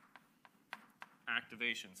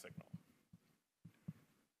activation signal.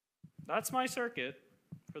 That's my circuit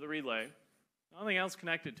for the relay. Nothing else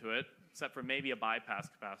connected to it, except for maybe a bypass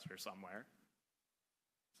capacitor somewhere.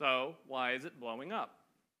 So why is it blowing up?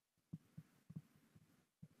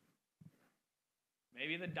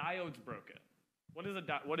 Maybe the diode's broken. What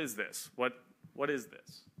is this? What is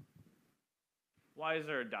this? Why is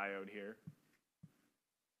there a diode here?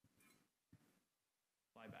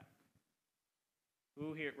 Flyback.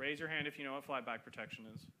 Who here? Raise your hand if you know what flyback protection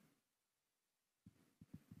is.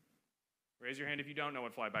 Raise your hand if you don't know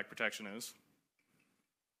what flyback protection is.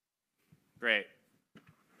 Great.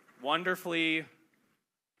 Wonderfully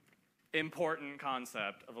important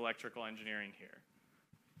concept of electrical engineering here.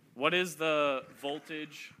 What is the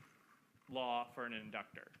voltage law for an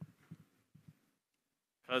inductor?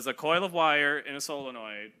 Because a coil of wire in a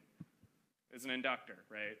solenoid is an inductor,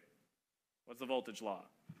 right? What's the voltage law?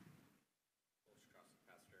 Voltage across the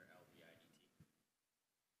capacitor, L di dt.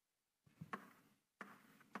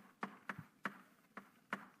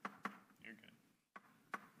 You're good.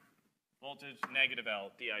 Voltage negative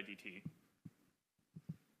L di dt.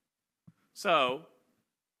 So,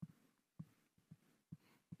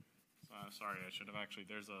 sorry, I should have actually,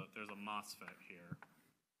 there's a MOSFET here.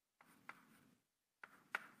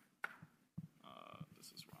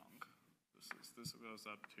 This is wrong. This goes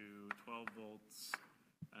up to 12 volts,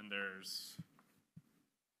 and there's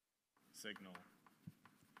signal.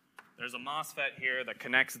 There's a MOSFET here that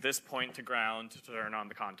connects this point to ground to turn on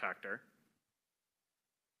the contactor.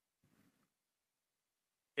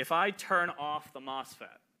 If I turn off the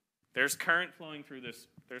MOSFET, there's current flowing through this.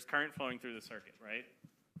 There's current flowing through the circuit, right?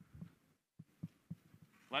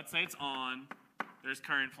 Let's say it's on. There's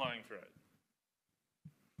current flowing through it.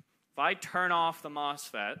 If I turn off the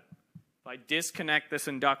MOSFET, if I disconnect this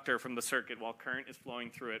inductor from the circuit while current is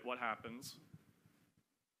flowing through it, what happens?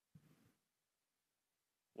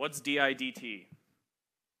 What's di dt?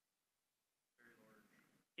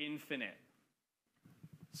 Infinite.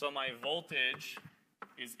 So my voltage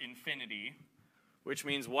is infinity, which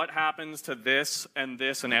means what happens to this and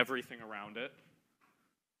everything around it?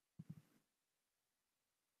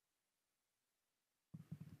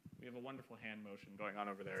 We have a wonderful hand motion going on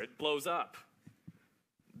over there. It blows up.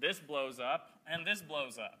 This blows up, and this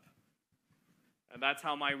blows up. And that's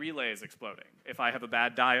how my relay is exploding, if I have a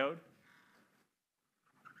bad diode.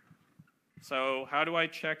 So how do I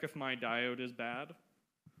check if my diode is bad?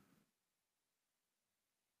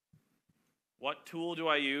 What tool do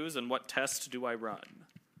I use, and what test do I run?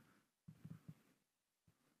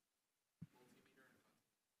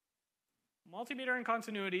 Multimeter and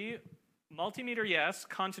continuity. Multimeter, yes.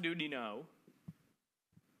 Continuity, no.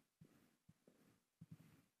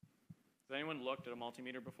 Has anyone looked at a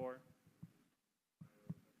multimeter before?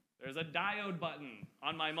 There's a diode button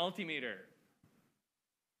on my multimeter.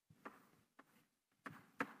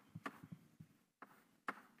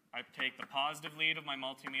 I take the positive lead of my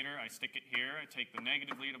multimeter, I stick it here. I take the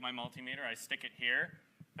negative lead of my multimeter, I stick it here.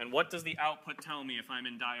 And what does the output tell me if I'm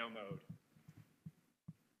in diode mode?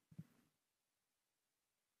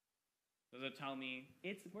 Does it tell me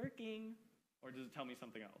it's working, or does it tell me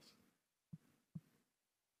something else?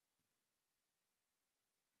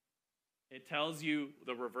 It tells you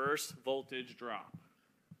the reverse voltage drop.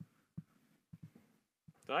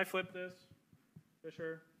 Did I flip this,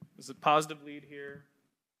 Fischer? Is it positive lead here?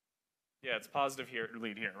 Yeah, it's positive here,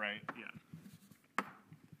 lead here, right?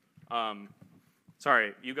 Yeah.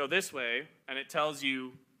 Sorry, you go this way, and it tells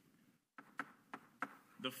you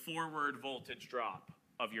the forward voltage drop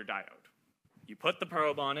of your diode. You put the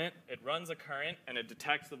probe on it, it runs a current, and it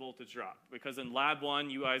detects the voltage drop. Because in lab 1,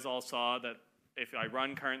 you guys all saw that if I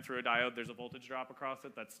run current through a diode, there's a voltage drop across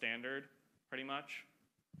it. That's standard, pretty much.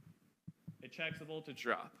 It checks the voltage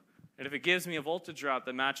drop. And if it gives me a voltage drop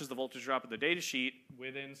that matches the voltage drop of the data sheet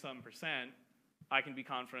within some percent, I can be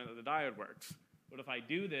confident that the diode works. But if I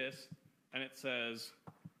do this, and it says,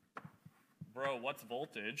 bro, what's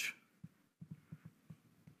voltage?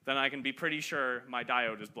 Then I can be pretty sure my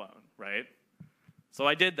diode is blown, right? So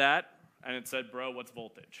I did that, and it said, bro, what's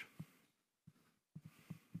voltage?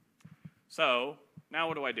 So now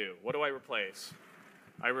what do I do? What do I replace?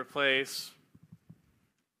 I replace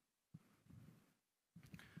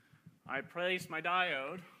my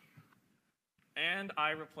diode, and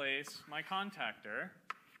I replace my contactor,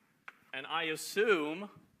 and I assume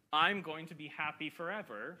I'm going to be happy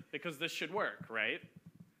forever because this should work, right?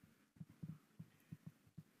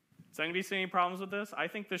 Does anybody see any problems with this? I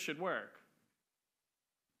think this should work.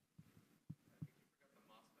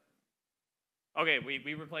 Okay,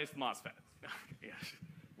 we replaced the MOSFET. Yeah.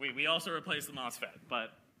 We also replaced the MOSFET,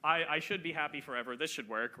 but I should be happy forever. This should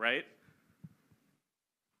work, right?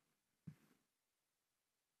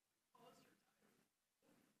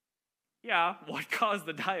 Yeah, what caused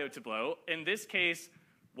the diode to blow? In this case,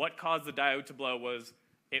 what caused the diode to blow was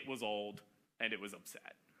it was old and it was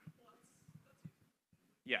upset.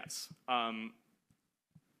 Yes.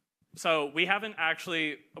 So we haven't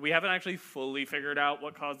actually fully figured out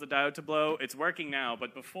what caused the diode to blow. It's working now,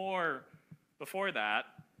 but before that,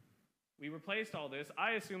 we replaced all this.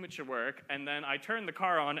 I assume it should work, and then I turned the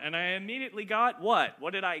car on, and I immediately got what?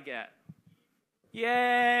 What did I get?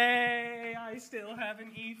 Yay! I still have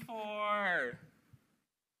an E4.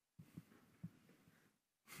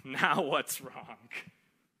 Now what's wrong?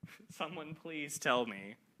 Someone please tell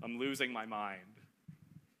me. I'm losing my mind.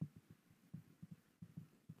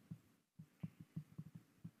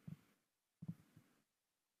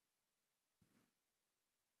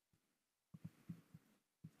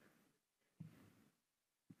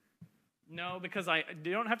 No, because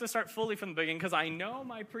you don't have to start fully from the beginning, because I know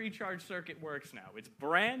my pre-charge circuit works now. It's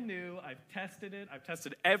brand new. I've tested it. I've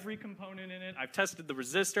tested every component in it. I've tested the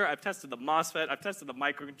resistor. I've tested the MOSFET. I've tested the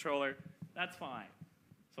microcontroller. That's fine.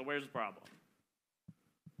 So where's the problem?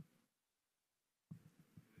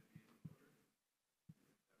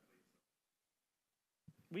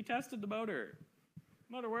 We tested the motor.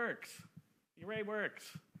 The motor works. The array works.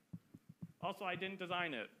 Also, I didn't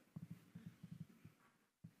design it.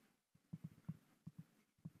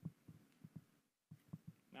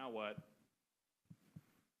 Now what?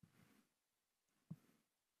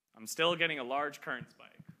 I'm still getting a large current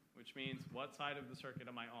spike, which means what side of the circuit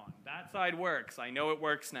am I on? That side works. I know it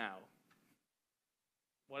works now.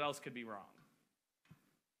 What else could be wrong?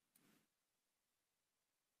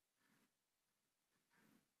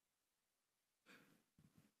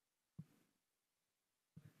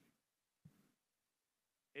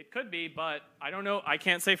 It could be, but I don't know. I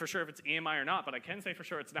can't say for sure if it's EMI or not, but I can say for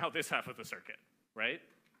sure it's now this half of the circuit, right?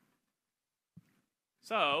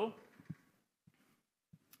 So,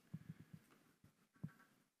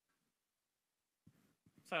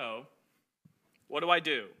 what do I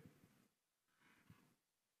do?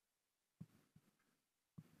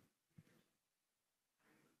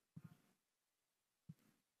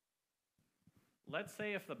 Let's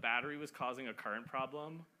say if the battery was causing a current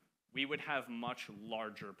problem, we would have much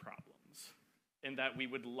larger problems in that we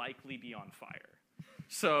would likely be on fire.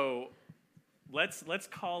 So let's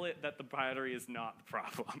call it that the battery is not the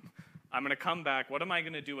problem. I'm going to come back. What am I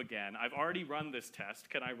going to do again? I've already run this test.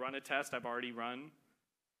 Can I run a test I've already run?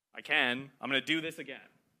 I can. I'm going to do this again.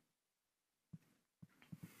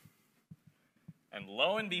 And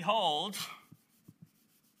lo and behold,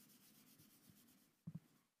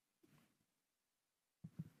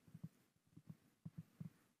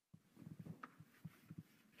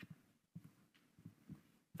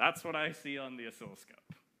 that's what I see on the oscilloscope.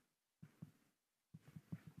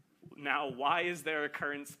 Now, why is there a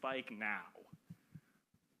current spike now?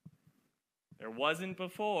 There wasn't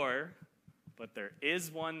before, but there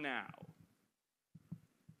is one now.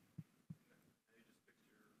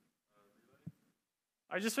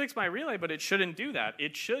 I just fixed my relay, but it shouldn't do that.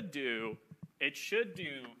 It should do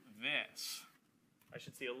this. I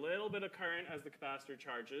should see a little bit of current as the capacitor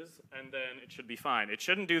charges, and then it should be fine. It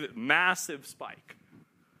shouldn't do the massive spike.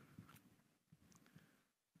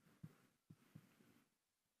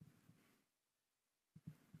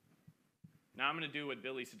 Now I'm going to do what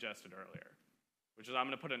Billy suggested earlier, which is I'm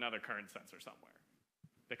going to put another current sensor somewhere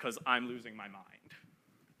because I'm losing my mind.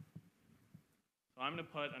 So I'm going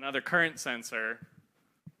to put another current sensor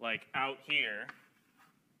like out here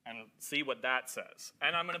and see what that says.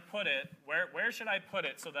 And I'm going to put it, where should I put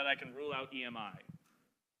it so that I can rule out EMI?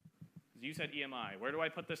 You said EMI. Where do I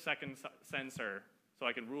put the second sensor so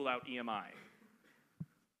I can rule out EMI?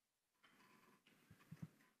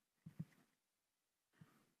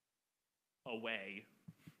 Away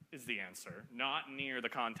is the answer, not near the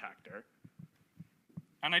contactor.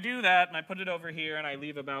 And I do that, and I put it over here, and I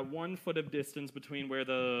leave about 1 foot of distance between where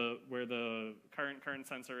the current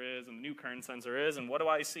sensor is and the new current sensor is, and what do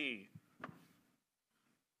I see?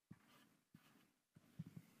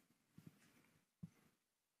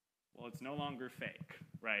 Well, it's no longer fake,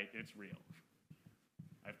 right? It's real.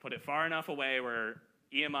 I've put it far enough away where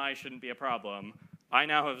EMI shouldn't be a problem. I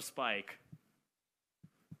now have a spike.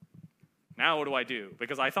 Now what do I do?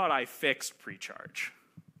 Because I thought I fixed pre-charge.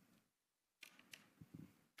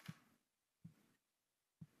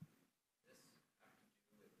 This have to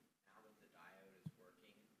do with now that the diode is working,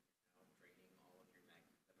 now draining all of your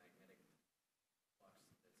the magnetic flux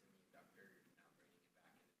that's in the inductor, you're now draining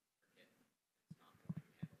it back into the circuit. It's not going to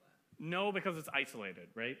handle that. No, because it's isolated,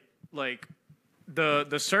 right? Like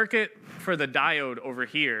the circuit for the diode over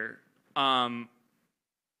here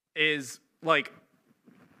is like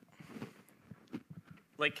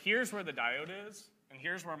here's where the diode is, and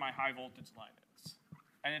here's where my high voltage line is.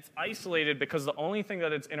 And it's isolated because the only thing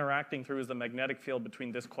that it's interacting through is the magnetic field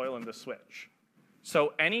between this coil and this switch.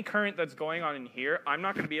 So any current that's going on in here, I'm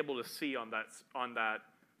not going to be able to see on that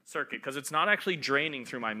circuit because it's not actually draining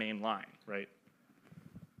through my main line, right?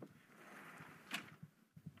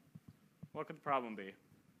 What could the problem be?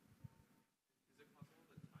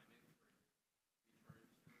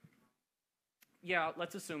 Yeah,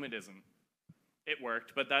 let's assume it isn't. It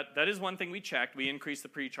worked, but that is one thing we checked. We increased the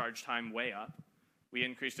pre-charge time way up. We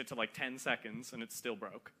increased it to like 10 seconds, and it still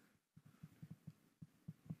broke.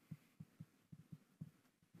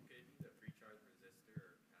 Could it be the pre-charge resistor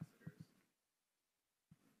or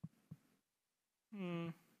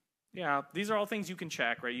capacitors? Yeah, these are all things you can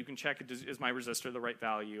check, right? You can check, is my resistor the right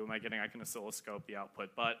value? Am I getting, I can oscilloscope the output,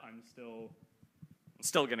 but I'm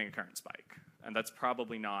still getting a current spike. And that's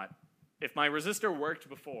probably not, if my resistor worked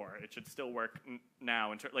before, it should still work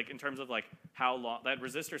now, in terms of like how long, that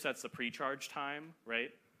resistor sets the pre-charge time,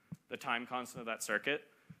 right? The time constant of that circuit.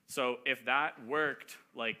 So if that worked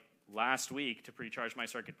like last week to pre-charge my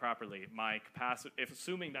circuit properly, my capacitor, if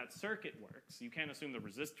assuming that circuit works, you can't assume the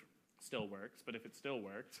resistor still works, but if it still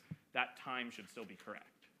works, that time should still be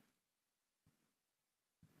correct.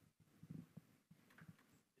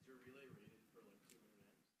 Is your relay rated for like 200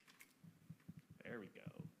 amps? There we go.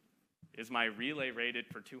 Is my relay rated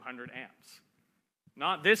for 200 amps?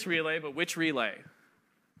 Not this relay, but which relay?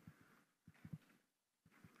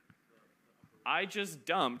 I just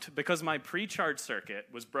dumped, because my pre-charge circuit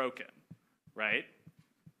was broken, right?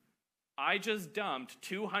 I just dumped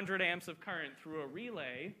 200 amps of current through a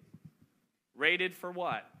relay rated for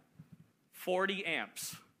what? 40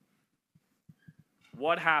 amps.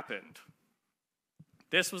 What happened?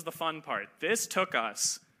 This was the fun part. This took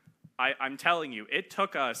us, I'm telling you, it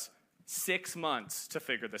took us 6 months to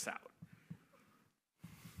figure this out.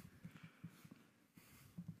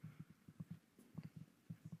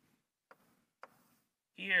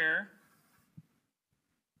 Here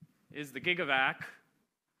is the Gigavac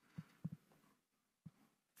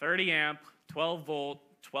 30 amp, 12 volt,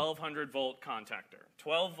 1200 volt contactor.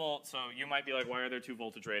 12 volt, so you might be like, why are there two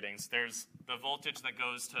voltage ratings? There's the voltage that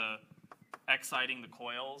goes to exciting the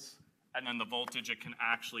coils, and then the voltage it can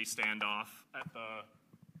actually stand off at the,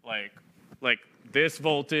 like this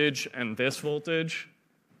voltage and this voltage.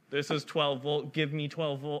 This is 12 volt, give me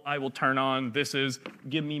 12 volt, I will turn on. This is,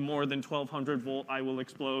 give me more than 1200 volt, I will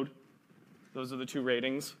explode. Those are the two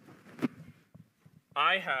ratings.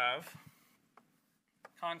 I have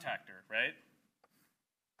contactor, right?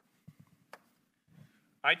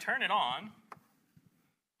 I turn it on,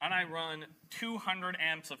 and I run 200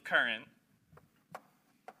 amps of current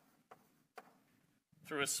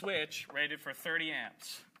through a switch rated for 30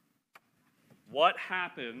 amps. What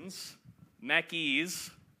happens,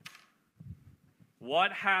 Meckies,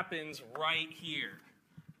 what happens right here?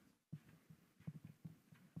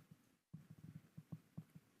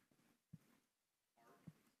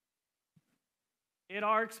 It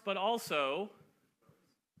arcs, but also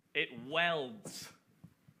it welds.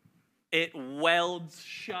 It welds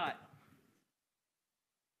shut.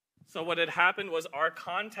 So what had happened was our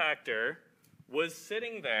contactor was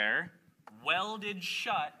sitting there, welded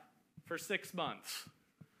shut for 6 months.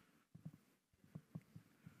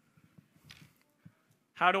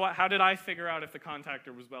 How did I figure out if the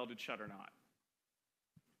contactor was welded shut or not?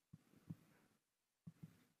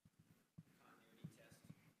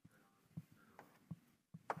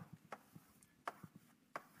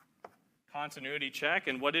 Continuity check,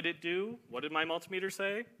 and what did it do? What did my multimeter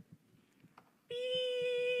say? Beep.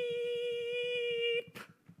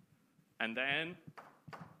 And then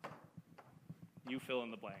you fill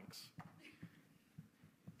in the blanks.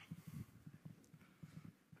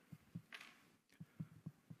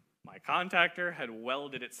 My contactor had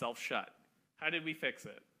welded itself shut. How did we fix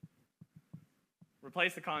it?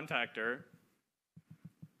 Replace the contactor,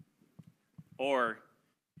 or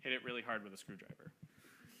hit it really hard with a screwdriver.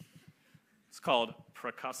 It's called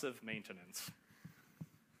percussive maintenance.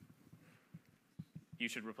 You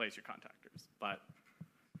should replace your contactors, but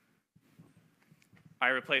I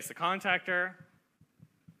replaced the contactor,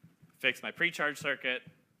 fixed my pre-charge circuit,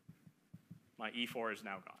 my E4 is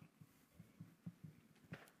now gone.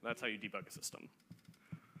 That's how you debug a system.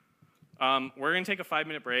 We're going to take a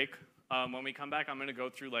 5-minute break. When we come back, I'm going to go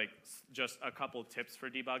through like just a couple tips for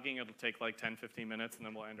debugging. It'll take like 10, 15 minutes, and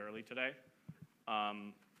then we'll end early today.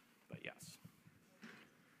 But yes.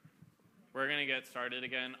 We're going to get started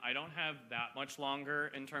again. I don't have that much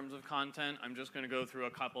longer in terms of content. I'm just going to go through a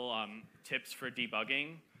couple tips for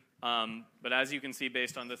debugging. But as you can see,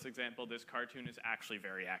 based on this example, this cartoon is actually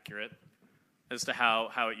very accurate as to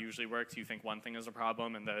how it usually works. You think one thing is a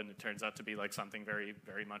problem, and then it turns out to be like something very,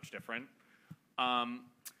 very much different.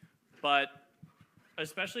 But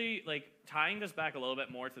especially like tying this back a little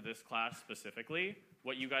bit more to this class specifically,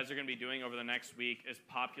 what you guys are going to be doing over the next week is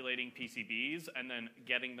populating PCBs and then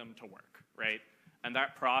getting them to work, right? And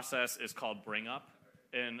that process is called bring up.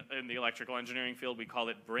 In the electrical engineering field, we call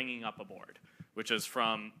it bringing up a board, which is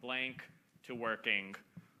from blank to working.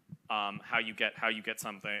 How you get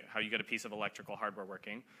a piece of electrical hardware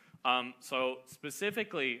working. So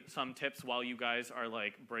specifically, some tips while you guys are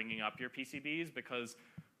like bringing up your PCBs, because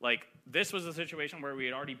like this was a situation where we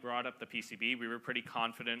had already brought up the PCB. We were pretty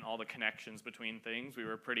confident in all the connections between things. We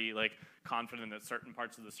were pretty like confident that certain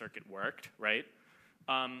parts of the circuit worked, right?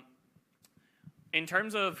 In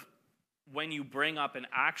terms of when you bring up an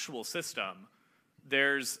actual system,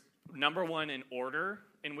 there's number one, an order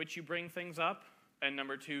in which you bring things up. And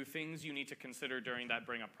number two, things you need to consider during that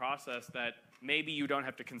bring up process that maybe you don't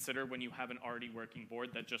have to consider when you have an already working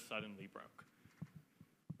board that just suddenly broke,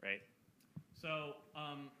 right? So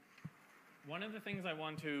one of the things I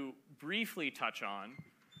want to briefly touch on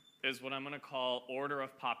is what I'm going to call order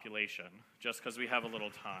of population, just because we have a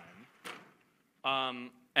little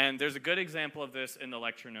time. And there's a good example of this in the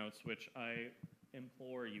lecture notes, which I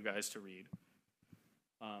implore you guys to read.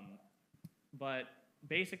 But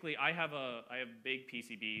basically, I have a big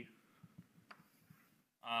PCB.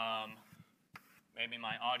 Maybe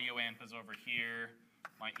my audio amp is over here.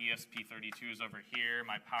 My ESP32 is over here.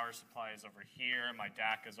 My power supply is over here. My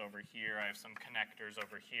DAC is over here. I have some connectors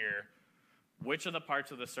over here. Which of the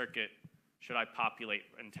parts of the circuit should I populate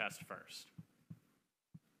and test first?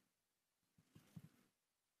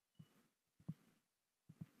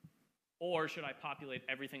 Or should I populate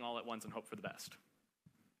everything all at once and hope for the best?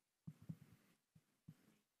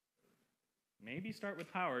 Maybe start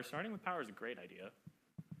with power. Starting with power is a great idea.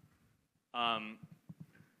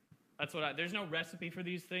 There's no recipe for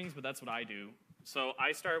these things, but that's what I do. So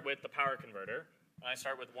I start with the power converter, and I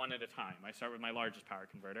start with one at a time. I start with my largest power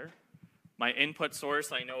converter. My input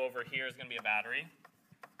source, I know over here is going to be a battery.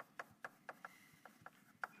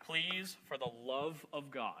 Please, for the love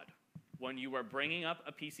of God, when you are bringing up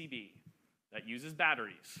a PCB that uses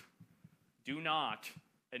batteries, do not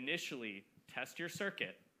initially test your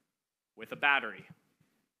circuit with a battery,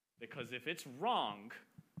 because if it's wrong,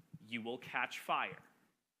 you will catch fire.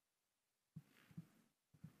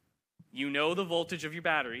 You know the voltage of your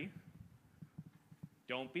battery.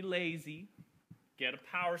 Don't be lazy. Get a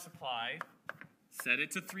power supply, set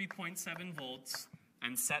it to 3.7 volts,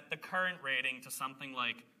 and set the current rating to something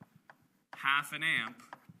like 0.5 amp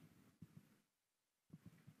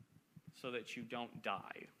so that you don't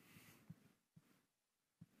die.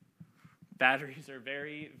 Batteries are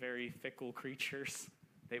very, very fickle creatures.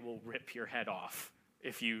 They will rip your head off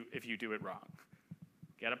if you do it wrong.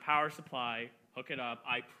 Get a power supply, hook it up.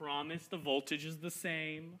 I promise the voltage is the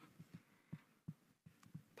same.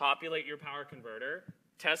 Populate your power converter.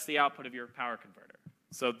 Test the output of your power converter.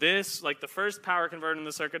 So this, like the first power converter in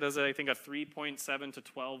the circuit is, I think, a 3.7 to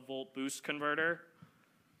 12 volt boost converter.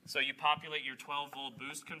 So you populate your 12 volt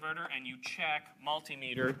boost converter and you check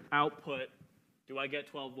multimeter output. Do I get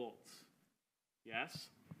 12 volts? Yes.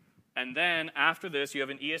 And then after this, you have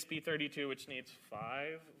an ESP32, which needs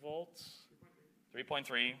 5 volts,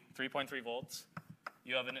 3.3 volts.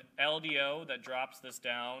 You have an LDO that drops this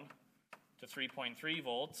down to 3.3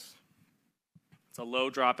 volts. It's a low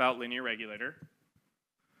dropout linear regulator.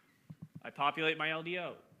 I populate my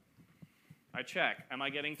LDO. I check, am I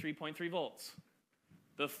getting 3.3 volts?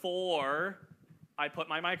 Before I put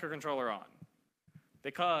my microcontroller on.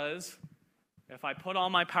 Because if I put all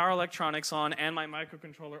my power electronics on and my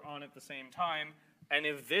microcontroller on at the same time, and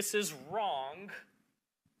if this is wrong,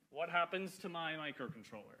 what happens to my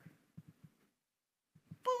microcontroller?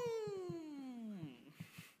 Boom!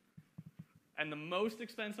 And the most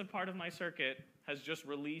expensive part of my circuit has just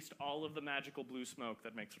released all of the magical blue smoke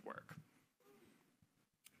that makes it work.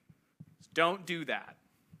 Don't do that.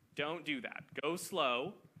 Don't do that. Go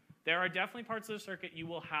slow. There are definitely parts of the circuit you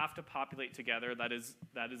will have to populate together. That is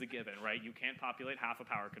a given, right? You can't populate half a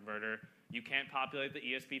power converter. You can't populate the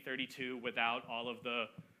ESP32 without all of the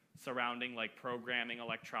surrounding like programming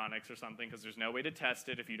electronics or something, because there's no way to test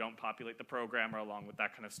it if you don't populate the programmer along with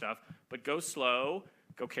that kind of stuff. But go slow,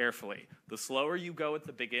 go carefully. The slower you go at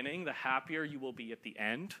the beginning, the happier you will be at the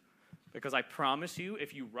end, because I promise you,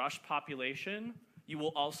 if you rush population, you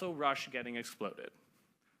will also rush getting exploded.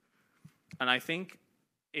 And I think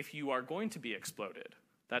if you are going to be exploded,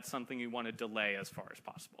 that's something you want to delay as far as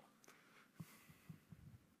possible.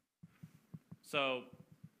 So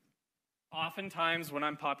oftentimes when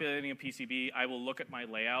I'm populating a PCB, I will look at my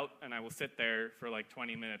layout and I will sit there for like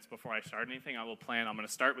 20 minutes before I start anything. I will plan, I'm going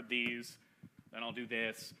to start with these, then I'll do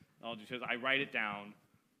this, then I'll do this. I write it down,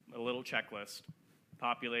 a little checklist.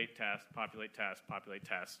 populate, test, populate, test, populate,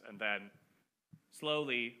 test, and then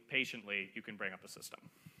slowly, patiently, you can bring up a system.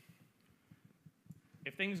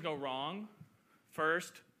 If things go wrong,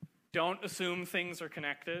 first, don't assume things are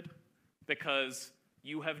connected because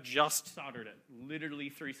you have just soldered it literally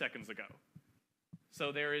 3 seconds ago.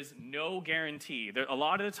 So there is no guarantee. A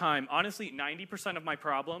lot of the time, honestly, 90% of my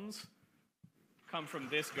problems come from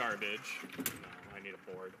this garbage. No, I need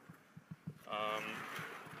a board.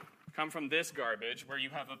 Come from this garbage where you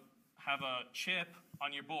have a chip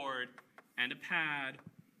on your board and a pad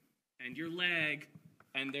and your leg,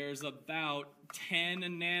 and there's about 10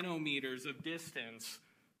 nanometers of distance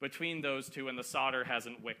between those two, and the solder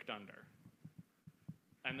hasn't wicked under.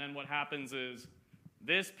 And then what happens is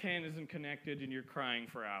this pin isn't connected and you're crying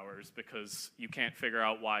for hours because you can't figure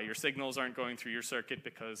out why your signals aren't going through your circuit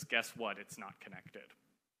because guess what? It's not connected.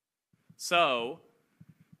 So,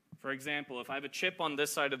 for example, if I have a chip on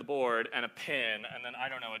this side of the board and a pin, and then, I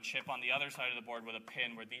don't know, a chip on the other side of the board with a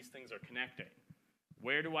pin where these things are connecting,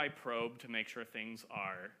 where do I probe to make sure things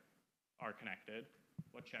are connected?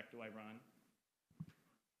 What check do I run?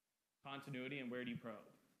 Continuity, and where do you probe?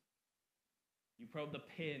 You probe the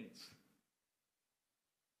pins.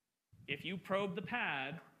 If you probe the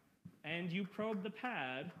pad, and you probe the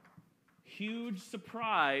pad, huge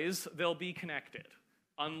surprise, they'll be connected.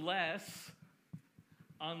 Unless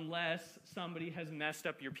somebody has messed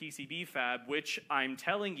up your PCB fab, which I'm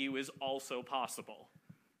telling you is also possible.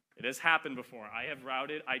 It has happened before.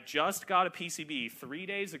 I just got a PCB 3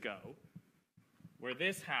 days ago where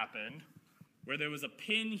this happened, where there was a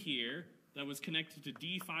pin here that was connected to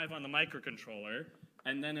D5 on the microcontroller,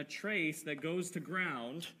 and then a trace that goes to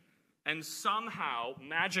ground, and somehow,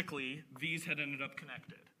 magically, these had ended up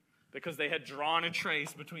connected because they had drawn a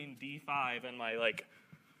trace between D5 and my,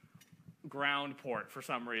 ground port for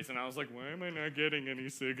some reason. I was like, why am I not getting any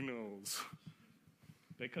signals?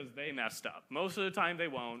 Because they messed up. Most of the time, they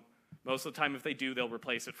won't. Most of the time, if they do, they'll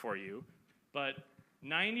replace it for you. But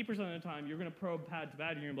 90% of the time, you're going to probe pad to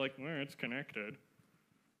pad, and you're going to be like, well, it's connected.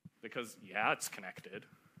 Because, yeah, it's connected.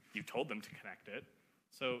 You told them to connect it.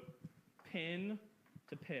 So, pin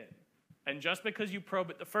to pin. And just because you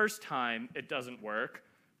probe it the first time, it doesn't work,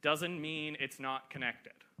 doesn't mean it's not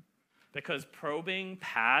connected. Because probing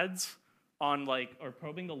pads on or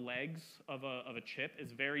probing the legs of a chip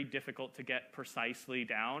is very difficult to get precisely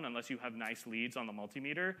down unless you have nice leads on the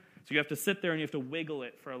multimeter. So you have to sit there and you have to wiggle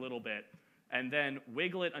it for a little bit, and then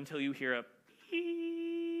wiggle it until you hear a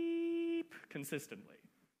beep consistently.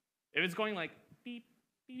 If it's going like beep,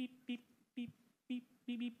 beep, beep, beep, beep,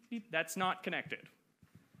 beep, beep, beep, that's not connected.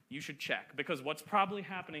 You should check, because what's probably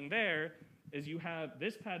happening there is you have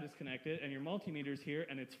this pad is connected and your multimeter's here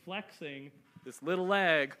and it's flexing this little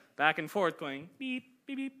leg back and forth going beep,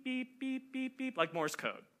 beep, beep, beep, beep, beep, beep, like Morse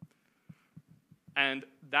code. And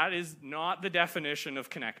that is not the definition of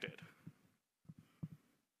connected.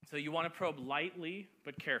 So you want to probe lightly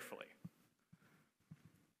but carefully.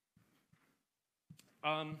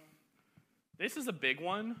 This is a big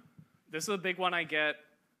one. This is a big one I get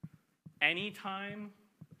anytime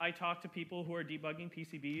I talk to people who are debugging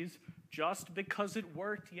PCBs. Just because it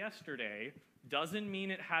worked yesterday doesn't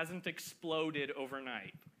mean it hasn't exploded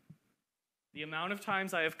overnight. The amount of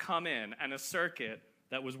times I have come in and a circuit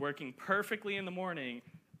that was working perfectly in the morning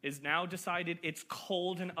is now decided it's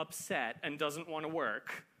cold and upset and doesn't want to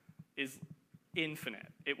work is infinite.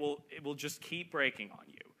 It will just keep breaking on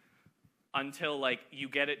you until you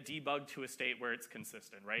get it debugged to a state where it's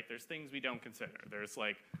consistent, right? There's things we don't consider. There's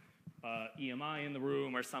EMI in the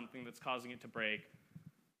room or something that's causing it to break.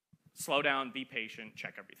 Slow down, be patient,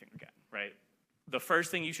 check everything again, right? The first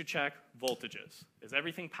thing you should check, voltages. Is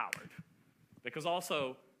everything powered? Because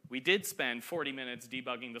also, we did spend 40 minutes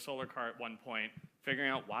debugging the solar car at one point, figuring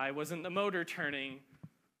out why wasn't the motor turning,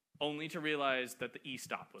 only to realize that the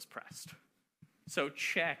e-stop was pressed. So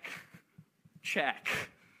check.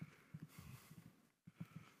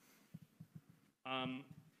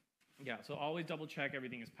 Yeah, so always double check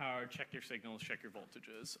everything is powered, check your signals, check your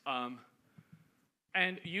voltages.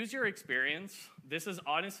 And use your experience. This is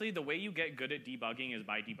honestly, the way you get good at debugging is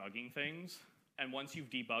by debugging things. And once you've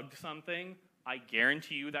debugged something, I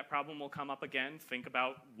guarantee you that problem will come up again. Think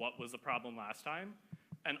about what was the problem last time.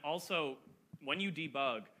 And also, when you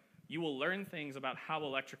debug, you will learn things about how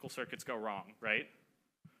electrical circuits go wrong, right?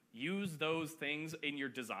 Use those things in your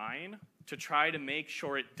design to try to make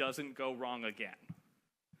sure it doesn't go wrong again.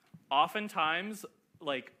 Oftentimes,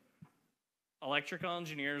 electrical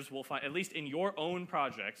engineers will find, at least in your own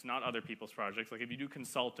projects, not other people's projects, if you do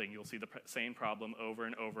consulting, you'll see the same problem over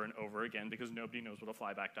and over and over again because nobody knows what a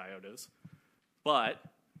flyback diode is. But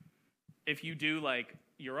if you do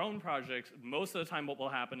your own projects, most of the time what will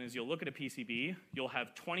happen is you'll look at a PCB, you'll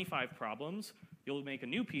have 25 problems, you'll make a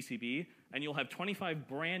new PCB, and you'll have 25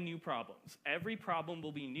 brand new problems. Every problem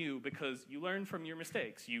will be new because you learn from your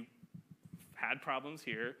mistakes. You had problems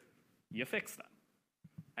here, you fix them.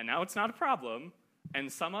 And now it's not a problem,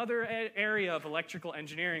 and some other area of electrical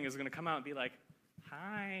engineering is going to come out and be like,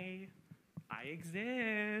 hi, I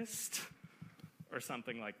exist, or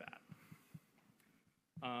something like that.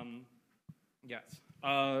 Yes.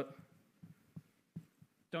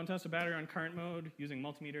 Don't test a battery on current mode using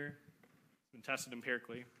multimeter. It's been tested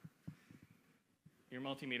empirically. Your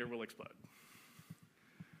multimeter will explode.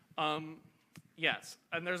 Yes,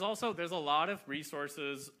 and there's a lot of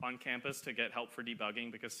resources on campus to get help for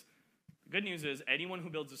debugging, because the good news is anyone who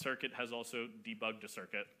builds a circuit has also debugged a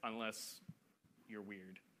circuit, unless you're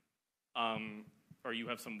weird. Or you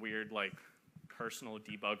have some weird, like, personal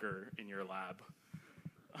debugger in your lab.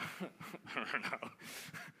 I don't know.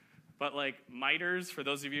 But like MITRES, for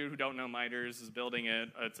those of you who don't know, MITRES is building it.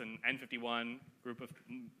 It's an N51 group of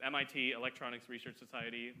MIT Electronics Research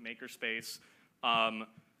Society makerspace,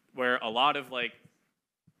 where a lot of like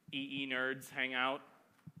EE nerds hang out.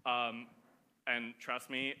 And trust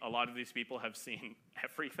me, a lot of these people have seen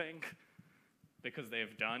everything because they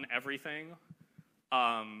have done everything.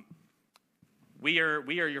 We are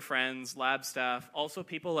your friends, lab staff. Also,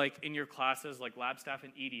 people like in your classes, like lab staff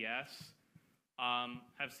and EDS,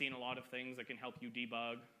 have seen a lot of things that can help you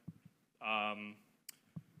debug.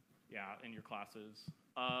 In your classes.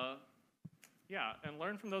 And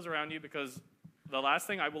learn from those around you, because the last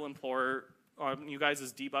thing I will implore on you guys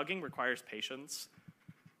is debugging requires patience,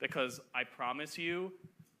 because I promise you,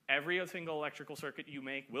 every single electrical circuit you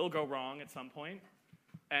make will go wrong at some point,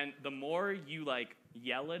 and the more you like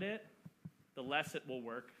yell at it, the less it will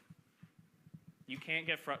work. You can't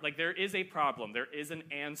get like there is a problem, there is an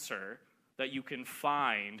answer that you can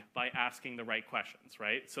find by asking the right questions,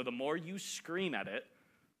 right? So the more you scream at it,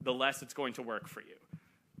 the less it's going to work for you.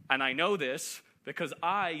 And I know this because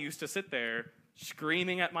I used to sit there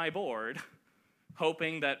screaming at my board,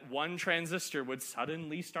 hoping that one transistor would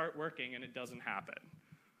suddenly start working, and it doesn't happen.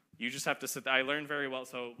 You just have to sit there. I learned very well.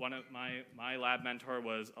 So one of my lab mentor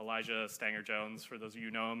was Elijah Stanger-Jones, for those of you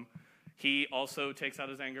who know him. He also takes out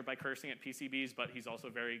his anger by cursing at PCBs, but he's also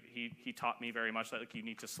he taught me very much that like, you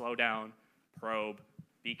need to slow down, probe,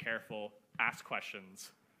 be careful, ask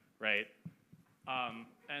questions, right?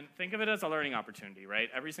 And think of it as a learning opportunity, right?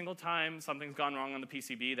 Every single time something's gone wrong on the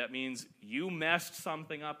PCB, that means you messed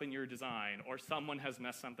something up in your design, or someone has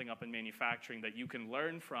messed something up in manufacturing that you can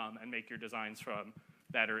learn from and make your designs from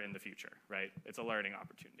better in the future, right? It's a learning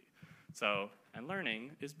opportunity. So, and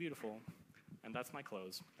learning is beautiful. And that's my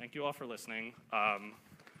close. Thank you all for listening.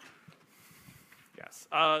 Yes.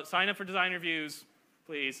 Sign up for design reviews,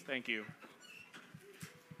 please. Thank you.